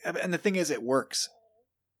we live in. And the thing is, it works.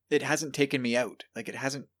 It hasn't taken me out. Like, it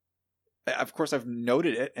hasn't. Of course, I've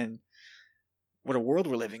noted it, and what a world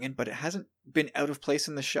we're living in. But it hasn't been out of place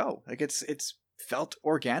in the show. Like, it's felt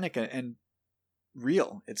organic and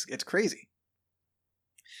real. It's crazy.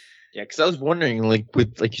 Yeah, because I was wondering, like,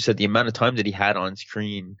 with, like you said, the amount of time that he had on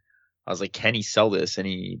screen, I was like, can he sell this? And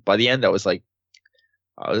by the end, I was like,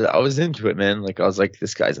 I was into it, man. Like, I was like,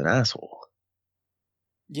 this guy's an asshole.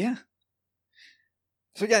 Yeah.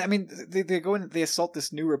 So yeah, I mean, they go and they assault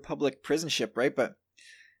this New Republic prison ship, right? But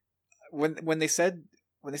when they said,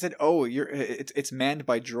 oh, it's manned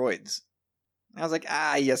by droids, I was like,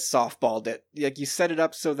 you softballed it. Like, you set it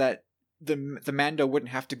up so that the Mando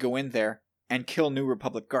wouldn't have to go in there and kill New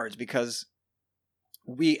Republic guards, because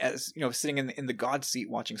we, as sitting in the God seat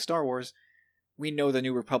watching Star Wars, we know the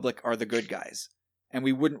New Republic are the good guys, and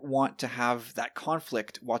we wouldn't want to have that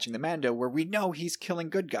conflict watching the Mando where we know he's killing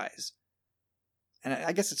good guys. And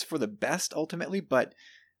I guess it's for the best ultimately, but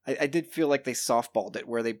I did feel like they softballed it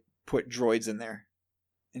where they put droids in there.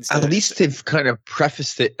 At least they've kind of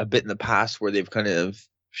prefaced it a bit in the past, where they've kind of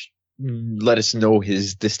let us know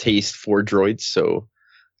his distaste for droids. So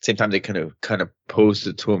at the same time, they kind of posed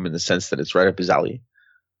it to him in the sense that it's right up his alley.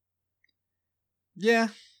 Yeah.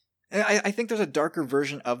 I think there's a darker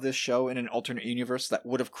version of this show in an alternate universe that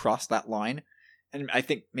would have crossed that line. And I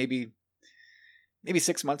think maybe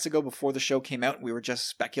 6 months ago, before the show came out, we were just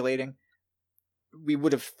speculating, we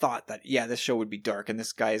would have thought that, yeah, this show would be dark and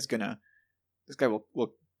this guy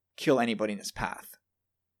will kill anybody in his path.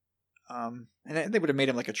 And they would have made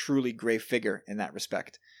him like a truly gray figure in that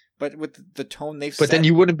respect. But with the tone they've set... But then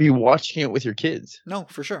you wouldn't be watching it with your kids. No,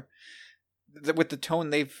 for sure. With the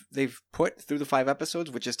tone they've put through the 5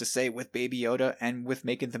 episodes, which is to say with Baby Yoda and with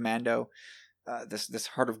making the Mando this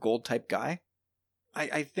Heart of Gold type guy,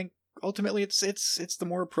 I think ultimately it's the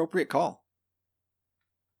more appropriate call.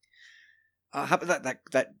 How about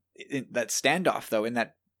that standoff though in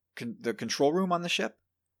the control room on the ship?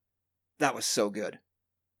 That was so good.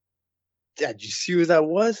 Yeah, did you see who that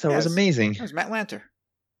was? That was amazing. That was Matt Lanter.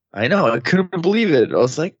 I know. I couldn't believe it. I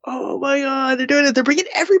was like, oh my God, they're doing it. They're bringing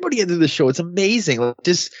everybody into the show. It's amazing.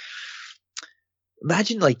 Just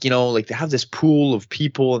imagine like, like they have this pool of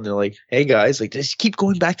people and they're like, hey guys, like just keep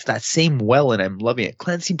going back to that same well, and I'm loving it.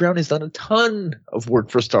 Clancy Brown has done a ton of work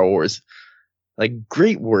for Star Wars, like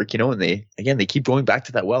great work, and they keep going back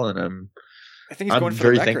to that well, and I think he's going for the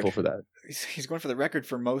very record. thankful for that. He's going for the record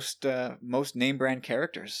for most name brand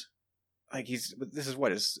characters. Like this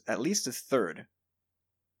is at least his third.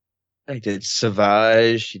 I did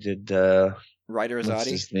Savage. He did Ryder Azadi. What's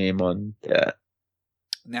his name on?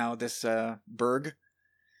 Now this Berg,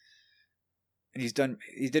 and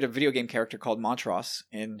he did a video game character called Montross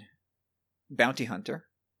in Bounty Hunter.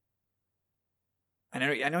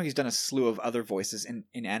 I know he's done a slew of other voices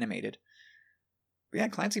in animated. But yeah,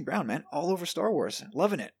 Clancy Brown, man, all over Star Wars,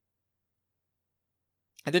 loving it.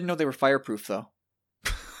 I didn't know they were fireproof though.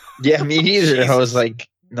 Yeah, me neither. I was like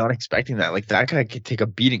not expecting that. Like that guy could take a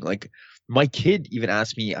beating. Like my kid even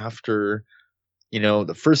asked me after,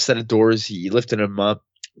 the first set of doors, he lifted him up.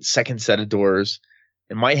 Second set of doors,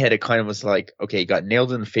 in my head it kind of was like, okay, he got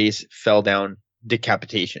nailed in the face, fell down,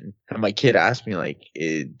 decapitation. And my kid asked me like,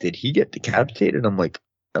 did he get decapitated? I'm like,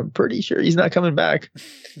 I'm pretty sure he's not coming back.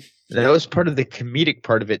 And that was part of the comedic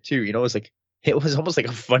part of it too. It was like, it was almost like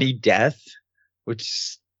a funny death,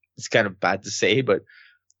 which is kind of bad to say, but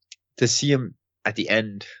to see him at the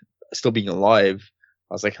end still being alive,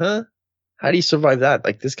 I was like, huh? How do you survive that?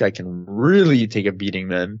 Like this guy can really take a beating,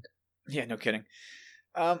 man. Yeah, no kidding.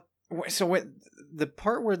 So when the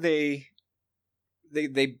part where they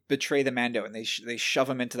betray the Mando and they shove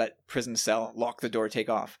him into that prison cell, lock the door, take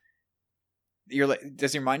off. You're like,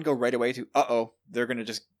 does your mind go right away to, they're gonna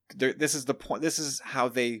this is the point. This is how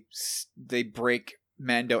they break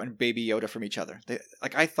Mando and Baby Yoda from each other.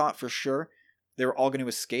 I thought for sure they were all going to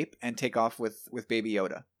escape and take off with Baby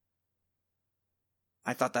Yoda.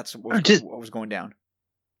 I thought that's what was going down.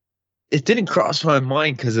 It didn't cross my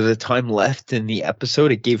mind because of the time left in the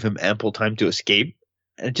episode. It gave him ample time to escape.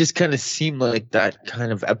 And it just kind of seemed like that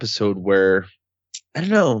kind of episode where, I don't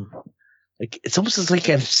know, like it's almost like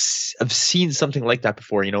I've seen something like that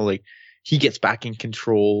before. Like he gets back in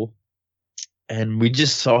control, and we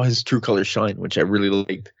just saw his true color shine, which I really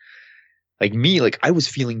liked. Like me, like I was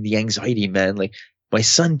feeling the anxiety, man. Like my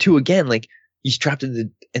son too. Again, like he's trapped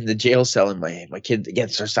in the jail cell, and my kid again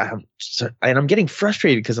starts and I'm getting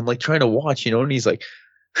frustrated because I'm like trying to watch, and he's like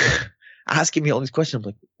asking me all these questions. I'm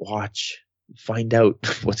like, watch, find out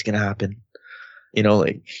what's gonna happen.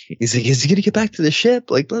 Like he's like, is he gonna get back to the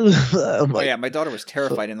ship? Like, blah, blah, blah. I'm like, yeah, my daughter was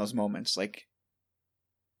terrified in those moments. Like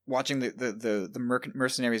watching the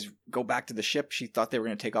mercenaries go back to the ship, she thought they were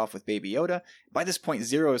going to take off with Baby Yoda. By this point,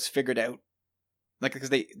 Zero has figured out, like, because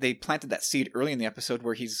they planted that seed early in the episode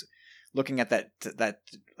where he's looking at that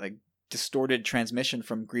like distorted transmission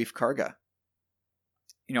from Greef Karga.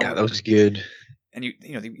 Yeah, that was good. And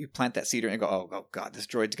you plant that seed and go, oh god, this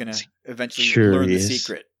droid's gonna eventually learn the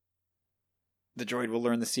secret. The droid will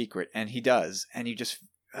learn the secret, and he does. And you just,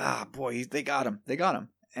 they got him. They got him.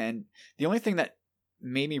 And the only thing that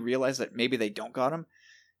made me realize that maybe they don't got him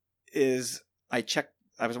is I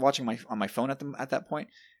was watching on my phone at that point,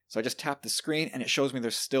 so I just tapped the screen and it shows me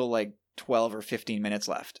there's still like 12 or 15 minutes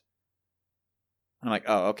left. And I'm like,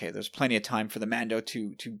 oh, okay, there's plenty of time for the Mando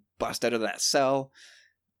to bust out of that cell.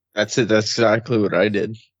 That's it. That's exactly what I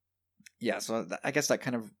did. Yeah, so I guess that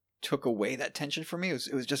kind of took away that tension for me.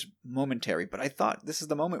 It was just momentary, but I thought this is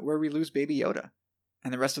the moment where we lose Baby Yoda,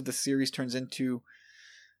 and the rest of the series turns into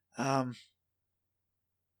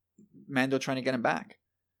Mando trying to get him back.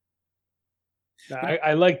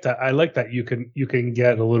 I like that. I like that you can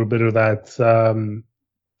get a little bit of that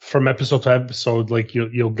from episode to episode. Like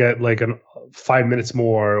you'll get like 5 minutes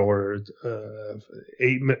more, or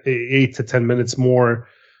 8 to 10 minutes more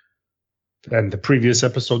than the previous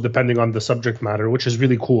episode, depending on the subject matter, which is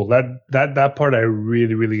really cool. That part I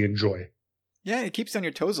really, really enjoy. Yeah, it keeps you on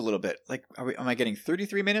your toes a little bit. Like, am I getting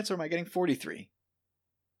 33 minutes or am I getting 43?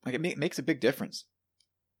 Like, it makes a big difference.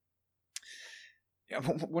 Yeah,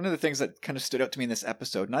 one of the things that kind of stood out to me in this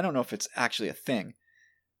episode, and I don't know if it's actually a thing,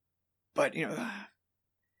 but,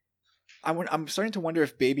 I'm starting to wonder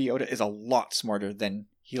if Baby Yoda is a lot smarter than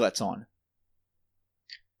he lets on.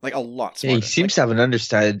 Like, a lot smarter. Yeah, he seems to have an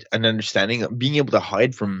understanding of being able to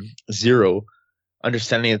hide from Zero,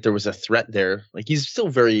 understanding that there was a threat there. Like, he's still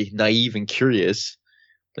very naive and curious.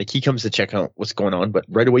 Like, he comes to check out what's going on, but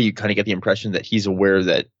right away you kind of get the impression that he's aware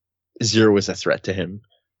that Zero is a threat to him.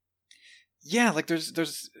 Yeah, like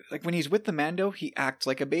there's like when he's with the Mando, he acts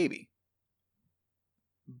like a baby.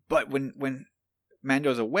 But when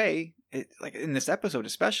Mando's away, like in this episode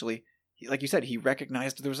especially, like you said, he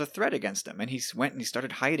recognized there was a threat against him, and he went and he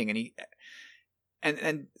started hiding,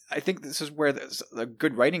 and I think this is where the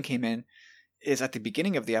good writing came in, is at the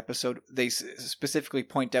beginning of the episode, they specifically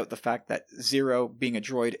point out the fact that Zero, being a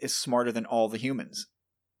droid, is smarter than all the humans.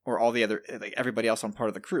 Or all the other, like everybody else on part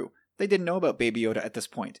of the crew. They didn't know about Baby Yoda at this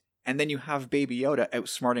point. And then you have Baby Yoda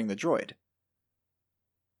outsmarting the droid.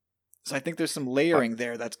 So I think there's some layering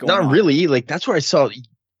there that's going on. Not really. Like, that's where I saw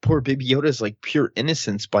poor Baby Yoda's like pure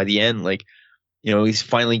innocence by the end. Like, you know, he's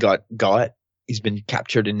finally got. He's been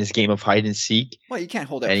captured in this game of hide and seek. Well, you can't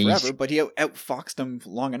hold out forever, but he outfoxed him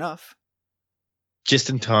long enough. Just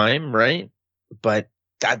in time, right? But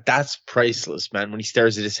that's priceless, man, when he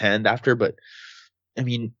stares at his hand after. But, I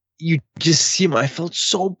mean, you just see him. I felt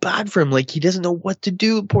so bad for him. Like, he doesn't know what to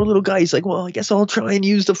do. Poor little guy. He's like, well, I guess I'll try and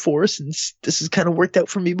use the Force. And this has kind of worked out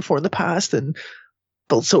for me before in the past. And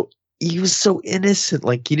felt so, he was so innocent.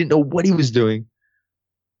 Like, he didn't know what he was doing.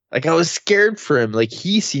 Like, I was scared for him. Like,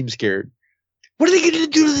 he seemed scared. What are they going to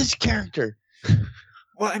do to this character?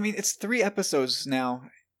 Well, I mean, it's 3 episodes now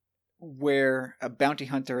where a bounty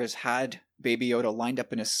hunter has had Baby Yoda lined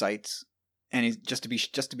up in his sights, and he's just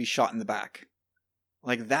to be shot in the back.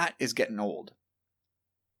 Like, that is getting old.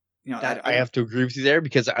 You know, I have to agree with you there,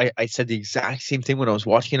 because I said the exact same thing when I was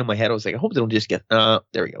watching it in my head. I was like, I hope they don't just get. There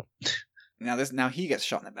we go. Now he gets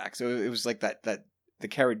shot in the back. So it was like that the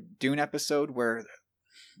Cara Dune episode where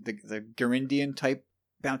the Garindian type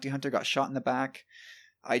bounty hunter got shot in the back.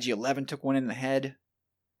 IG-11 took one in the head,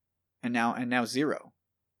 and now Zero.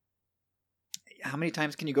 How many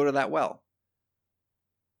times can you go to that well?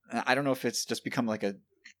 I don't know if it's just become like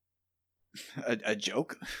a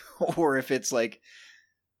joke, or if it's like,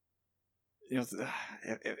 you know,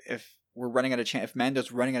 if we're running out of if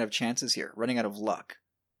Mando's running out of chances here, running out of luck,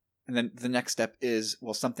 and then the next step is,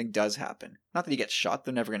 well, something does happen. Not that he gets shot;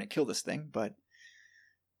 they're never going to kill this thing, but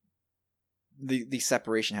the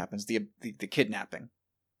separation happens, the kidnapping,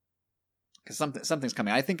 because something's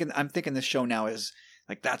coming. I'm thinking this show now is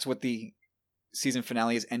like, that's what the season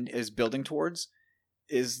finale is building towards,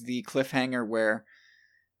 is the cliffhanger where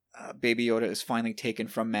Baby Yoda is finally taken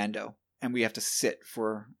from Mando, and we have to sit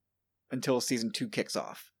until season 2 kicks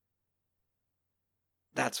off.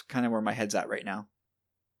 That's kind of where my head's at right now.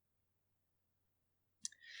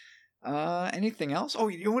 Anything else? Oh,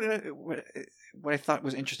 you know what I thought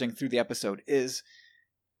was interesting through the episode is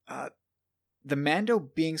the Mando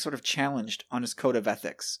being sort of challenged on his code of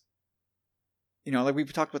ethics. You know, like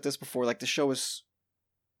we've talked about this before, like the show is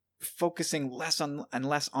focusing less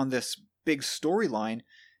on this big storyline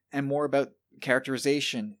and more about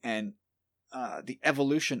characterization and the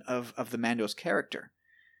evolution of the Mando's character.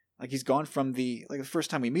 Like, he's gone from the first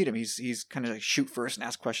time we meet him, he's kind of like shoot first and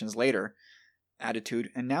ask questions later attitude,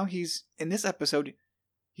 and now he's in this episode,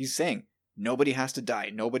 he's saying nobody has to die,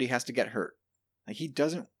 nobody has to get hurt. Like, he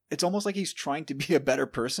doesn't. It's almost like he's trying to be a better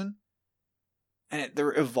person, and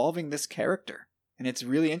they're evolving this character, and it's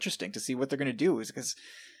really interesting to see what they're going to do. Is because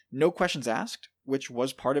no questions asked, which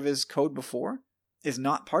was part of his code before, is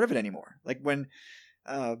not part of it anymore. Like when,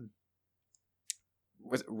 was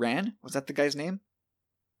it Ran? Was that the guy's name?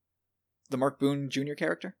 The Mark Boone Jr.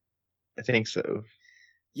 character? I think so.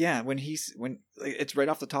 Yeah, when it's right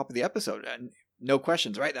off the top of the episode, and no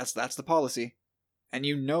questions, right? That's the policy, and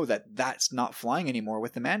you know that's not flying anymore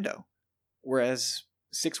with the Mando, whereas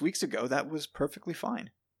 6 weeks ago that was perfectly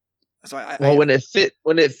fine. So when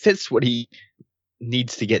it fits what he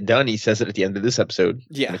needs to get done, he says it at the end of this episode,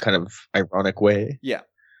 in a kind of ironic way. Yeah,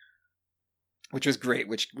 which was great,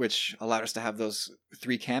 which allowed us to have those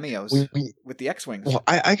 3 cameos with the X-Wings. Well,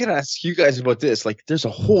 I gotta ask you guys about this. Like, there's a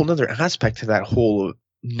whole other aspect to that whole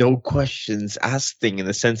no questions asked thing, in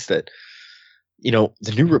the sense that, you know,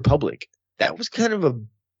 the New Republic, that was kind of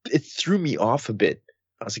it threw me off a bit.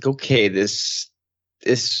 I was like, okay, this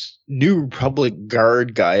New Republic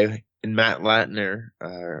guard guy in Matt Lanter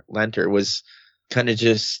was kind of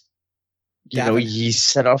just, you know, he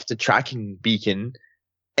set off the tracking beacon,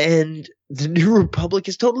 and the New Republic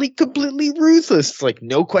is completely ruthless. It's like,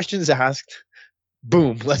 no questions asked.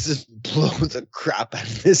 Boom, let's just blow the crap out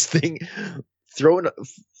of this thing. Fly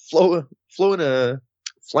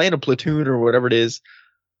in a platoon or whatever it is,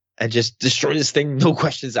 and just destroy this thing. No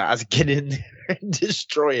questions asked. Get in there and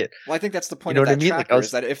destroy it. Well, I think that's the point of that tracker,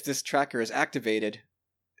 is that if this tracker is activated,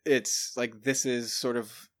 it's like, this is sort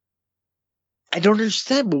of... I don't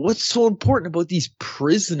understand, but what's so important about these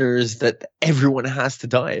prisoners that everyone has to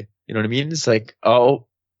die? You know what I mean? It's like, oh,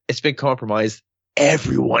 it's been compromised.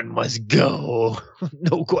 Everyone must go.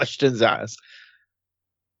 No questions asked.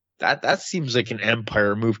 That seems like an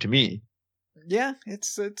Empire move to me. Yeah,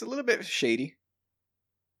 it's a little bit shady.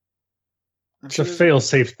 It's a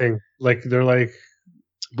fail-safe thing. Like, they're like...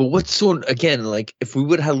 But what's so, again, like, if we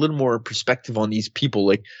would have had a little more perspective on these people,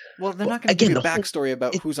 like... Well, they're not going to give you a backstory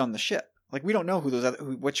about who's on the ship. Like we don't know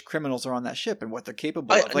which criminals are on that ship and what they're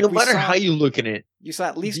capable of. Like no matter how you look at it, you saw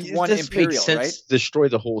at least it one doesn't make Imperial, sense right? to destroy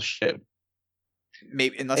the whole ship.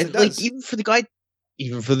 Maybe unless And it does. like even for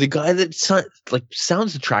the guy that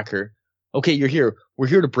sounds the tracker. Okay, you're here. We're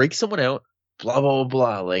here to break someone out. Blah blah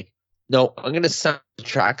blah blah. Like, no, I'm gonna sound the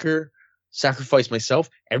tracker, sacrifice myself,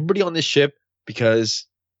 everybody on this ship because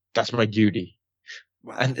that's my duty.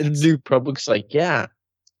 Wow, And the New Republic's like, yeah,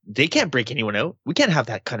 they can't break anyone out. We can't have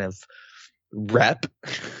that kind of rep.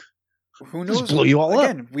 who knows? Just blow you all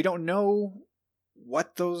Again, we don't know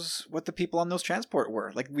what the people on those transport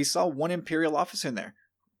were. Like we saw one Imperial officer in there.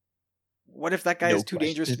 What if that guy is too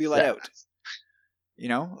dangerous to be let out? You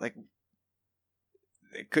know, like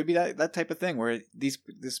it could be that type of thing where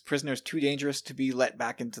this prisoner is too dangerous to be let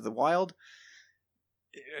back into the wild.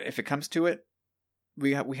 If it comes to it,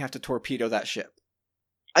 we have to torpedo that ship.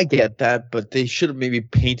 I get that, but they should have maybe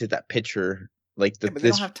painted that picture like But they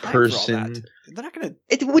this don't have time person. for all that. They're not gonna.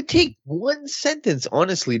 It would take one sentence,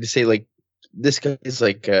 honestly, to say like this guy is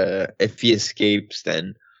like if he escapes,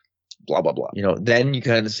 then blah blah blah. You know, then you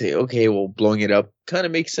kind of say, okay, well, blowing it up kind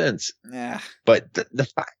of makes sense. Yeah. But the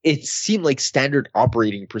fact it seemed like standard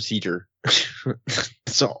operating procedure.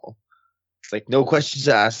 That's all. It's like no questions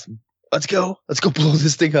asked. Let's go blow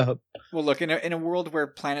this thing up. Well, look, in a world where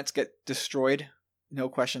planets get destroyed, no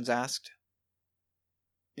questions asked.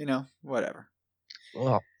 You know, whatever.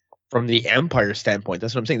 Well, from the Empire standpoint,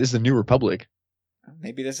 that's what I'm saying. This is the New Republic.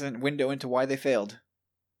 Maybe this is a window into why they failed.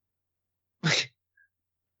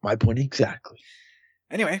 My point exactly.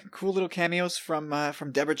 Anyway, cool little cameos from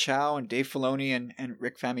Deborah Chow and Dave Filoni and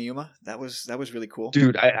Rick Famuyiwa. That was really cool.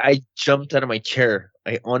 Dude, I jumped out of my chair.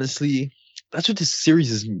 I honestly, that's what this series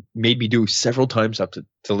has made me do several times up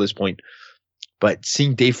to this point. But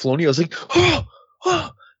seeing Dave Filoni, I was like,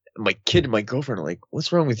 oh. My kid and my girlfriend are like,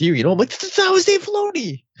 what's wrong with you? You know, I'm like, that was Dave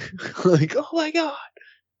Filoni. Like, oh my god.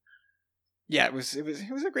 Yeah, it was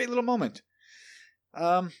a great little moment.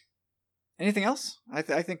 Anything else? I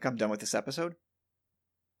think I'm done with this episode.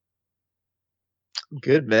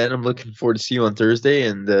 Good, man. I'm looking forward to see you on Thursday.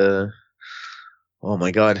 And oh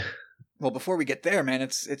my god. Well, before we get there, man,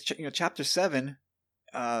 it's chapter 7.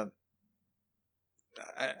 An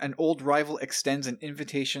old rival extends an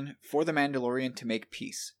invitation for the Mandalorian to make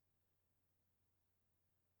peace.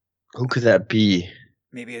 Who could that be?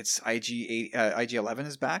 Maybe it's IG-11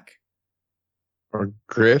 is back. Or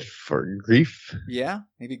Griff or Grief? Yeah,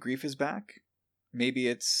 maybe Grief is back. Maybe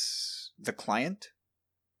it's the client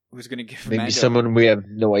who's going to give maybe Mando... someone we have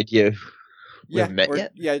no idea we haven't met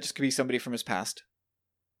yet. Yeah, it just could be somebody from his past.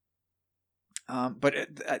 But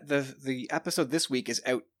the episode this week is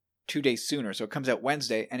out 2 days sooner, so it comes out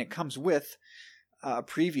Wednesday, and it comes with a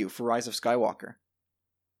preview for Rise of Skywalker.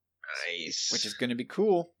 Nice. Which is going to be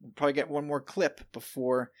cool. We'll probably get one more clip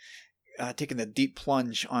before taking the deep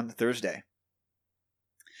plunge on Thursday.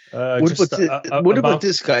 What about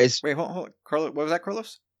this, guys? Wait, hold on. Carlos, what was that,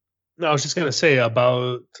 Carlos? No, I was just going to say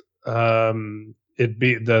about it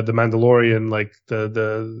be the Mandalorian, like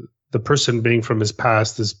the person being from his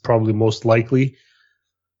past is probably most likely.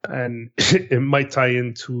 And it might tie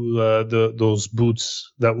into those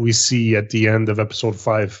boots that we see at the end of episode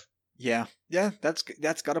 5. Yeah, that's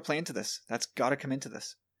got to play into this. That's got to come into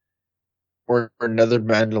this. Or another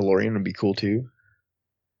Mandalorian would be cool too.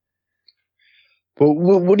 But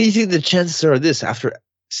what do you think the chances are of this after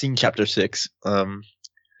seeing Chapter 6?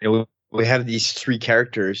 We have these 3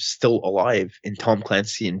 characters still alive in Tom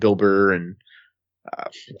Clancy and Bill Burr, and I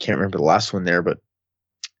can't remember the last one there, but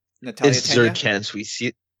is there a chance we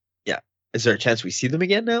see? Yeah, is there a chance we see them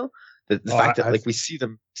again now? The fact that like we see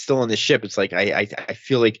them still on the ship, it's like I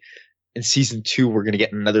feel like in season 2 we're gonna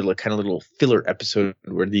get another like kind of little filler episode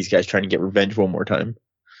where these guys trying to get revenge one more time.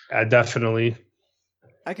 Definitely.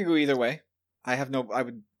 I could go either way.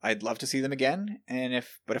 I'd love to see them again,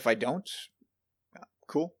 but if I don't,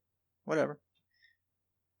 cool, whatever.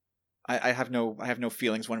 I have no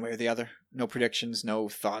feelings one way or the other. No predictions, no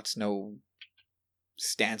thoughts, no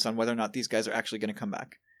stance on whether or not these guys are actually going to come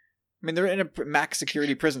back. I mean, they're in a max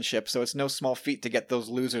security prison ship, so it's no small feat to get those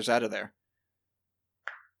losers out of there.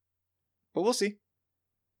 But we'll see.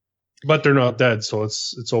 But they're not dead, so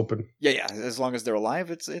it's open. Yeah. As long as they're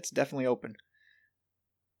alive, it's definitely open.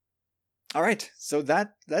 All right, so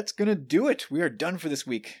that's gonna do it. We are done for this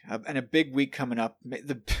week, and a big week coming up.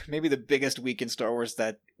 Maybe the biggest week in Star Wars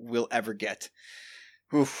that we'll ever get.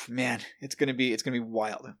 Oof, man, it's gonna be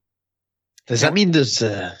wild. Does that mean there's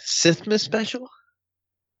a Sithmas special?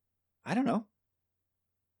 I don't know.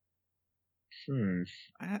 You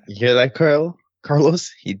hear that, Carlos?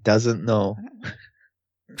 He doesn't know.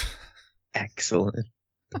 Excellent.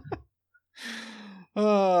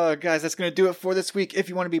 Guys, that's going to do it for this week. If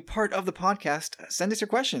you want to be part of the podcast, send us your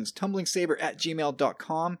questions,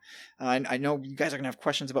 tumblingsaber@gmail.com. I know you guys are going to have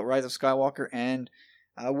questions about Rise of Skywalker, and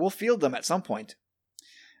we'll field them at some point.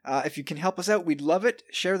 If you can help us out, we'd love it.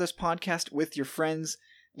 Share this podcast with your friends.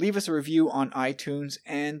 Leave us a review on iTunes,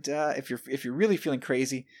 and if you're really feeling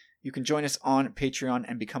crazy, you can join us on Patreon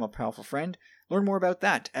and become a powerful friend. Learn more about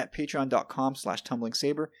that at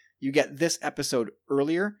patreon.com/tumblingsaber. You get this episode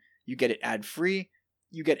earlier. You get it ad-free.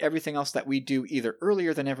 You get everything else that we do either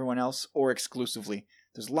earlier than everyone else or exclusively.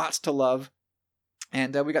 There's lots to love.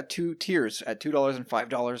 And we got 2 tiers at $2 and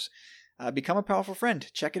 $5. Become a powerful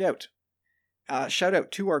friend. Check it out. Shout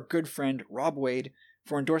out to our good friend Rob Wade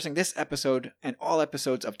for endorsing this episode and all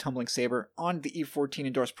episodes of Tumbling Saber on the E14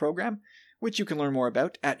 Endorse program, which you can learn more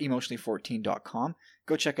about at emotionally14.com.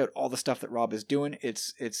 Go check out all the stuff that Rob is doing.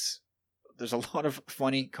 There's a lot of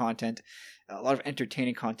funny content, a lot of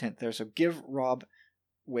entertaining content there, so give Rob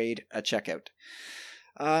Wade a check out.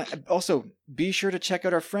 Also, be sure to check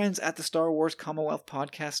out our friends at the Star Wars Commonwealth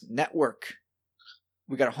Podcast Network.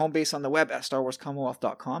 We got a home base on the web at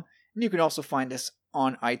starwarscommonwealth.com, and you can also find us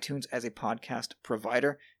on iTunes as a podcast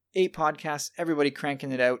provider. 8 podcasts, everybody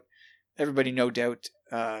cranking it out, everybody no doubt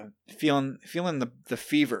feeling the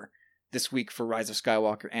fever this week for Rise of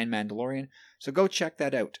Skywalker and Mandalorian, so go check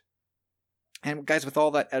that out. And guys, with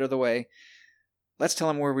all that out of the way, let's tell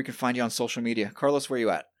them where we can find you on social media. Carlos, where are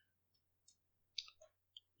you at?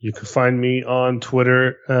 You can find me on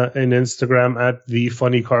Twitter and Instagram at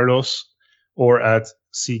TheFunnyCarlos or at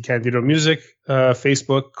CCandidoMusic,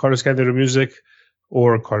 Facebook, Carlos Candido Music,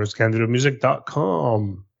 or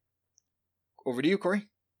CarlosCandidoMusic.com. Over to you, Corey.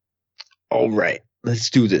 All right,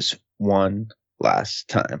 let's do this one last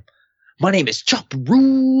time. My name is Chop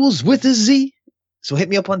Rules with a Z. So hit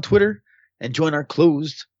me up on Twitter and join our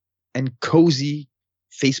closed and cozy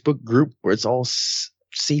Facebook group where it's all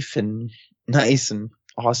safe and nice and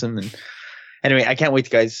awesome. And anyway, I can't wait,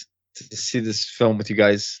 guys, to see this film with you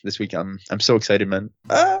guys this week. I'm so excited, man.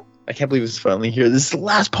 I can't believe it's finally here. This is the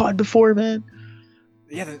last pod before, man.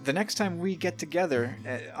 Yeah, the next time we get together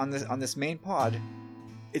on this main pod,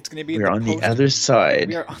 it's going to be We're on the other side.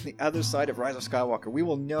 We are on the other side of Rise of Skywalker. We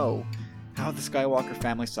will know how the Skywalker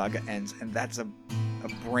family saga ends, and that's a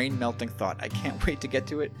brain-melting thought. I can't wait to get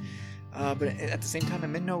to it, but at the same time,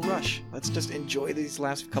 I'm in no rush. Let's just enjoy these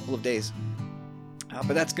last couple of days.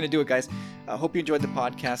 But that's going to do it, guys. Hope you enjoyed the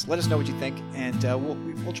podcast. Let us know what you think, and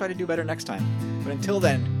we'll try to do better next time. But until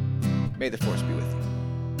then, may the Force be with you.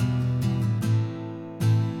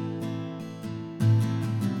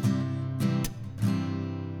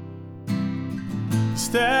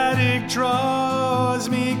 Static draws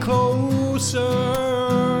me closer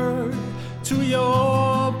to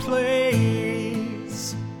your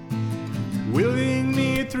place, willing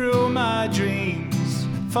me through my dreams,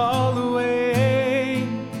 fall away.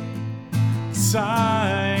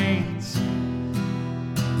 Signs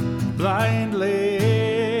blindly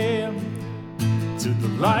to the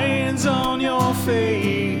lines on your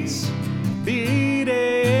face,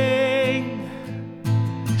 beating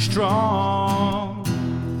strong,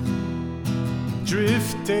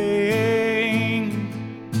 drifting,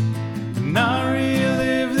 and I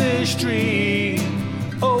relive this dream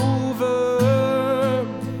over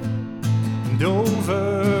and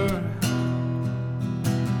over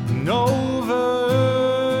and over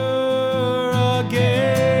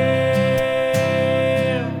again.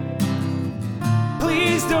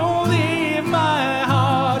 Please don't leave my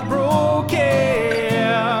heart broken,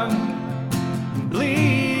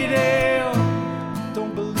 bleeding.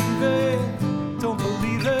 Don't believe it. Don't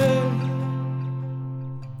believe it.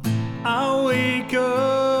 I wake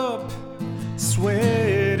up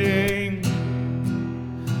sweating,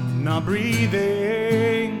 not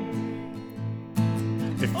breathing,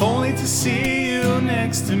 if only to see you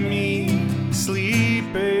next to me,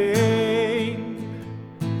 sleeping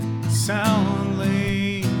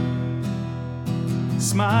soundly,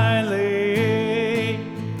 smiling,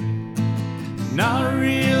 not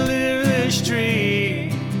relive this dream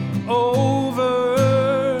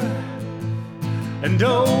over and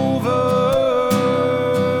over.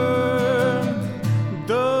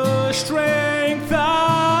 The strength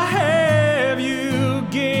I have, you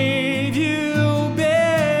gave, you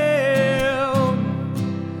built,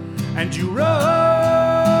 and you run.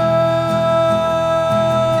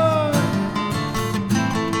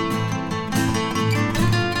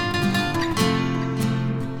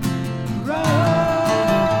 Run.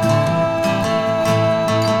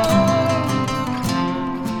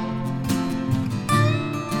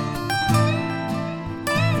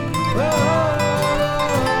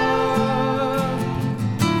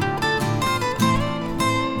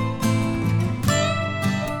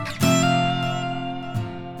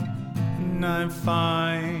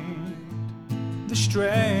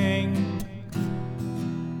 strength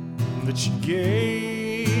that you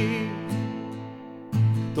gave.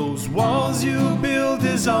 Those walls you build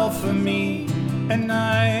is all for me, and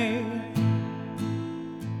I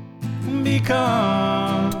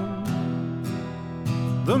become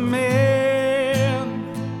the man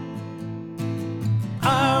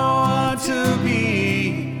I want to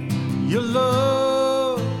be. Your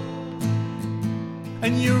love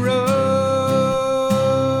and your run.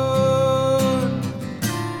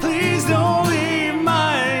 Please don't leave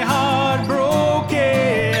my heart broken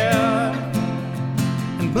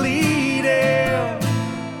and bleeding.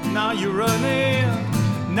 Now you're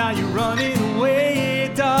running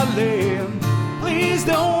away, darling. Please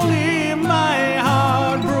don't leave my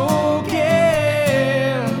heart broken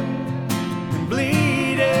and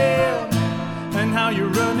bleeding. And how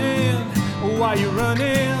you're running, why you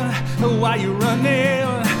running, why you running?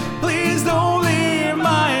 Please don't leave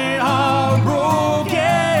my heart broken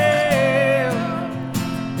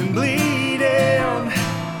and bleeding.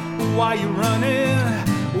 Why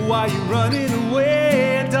you running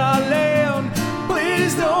away, darling?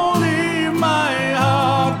 Please don't leave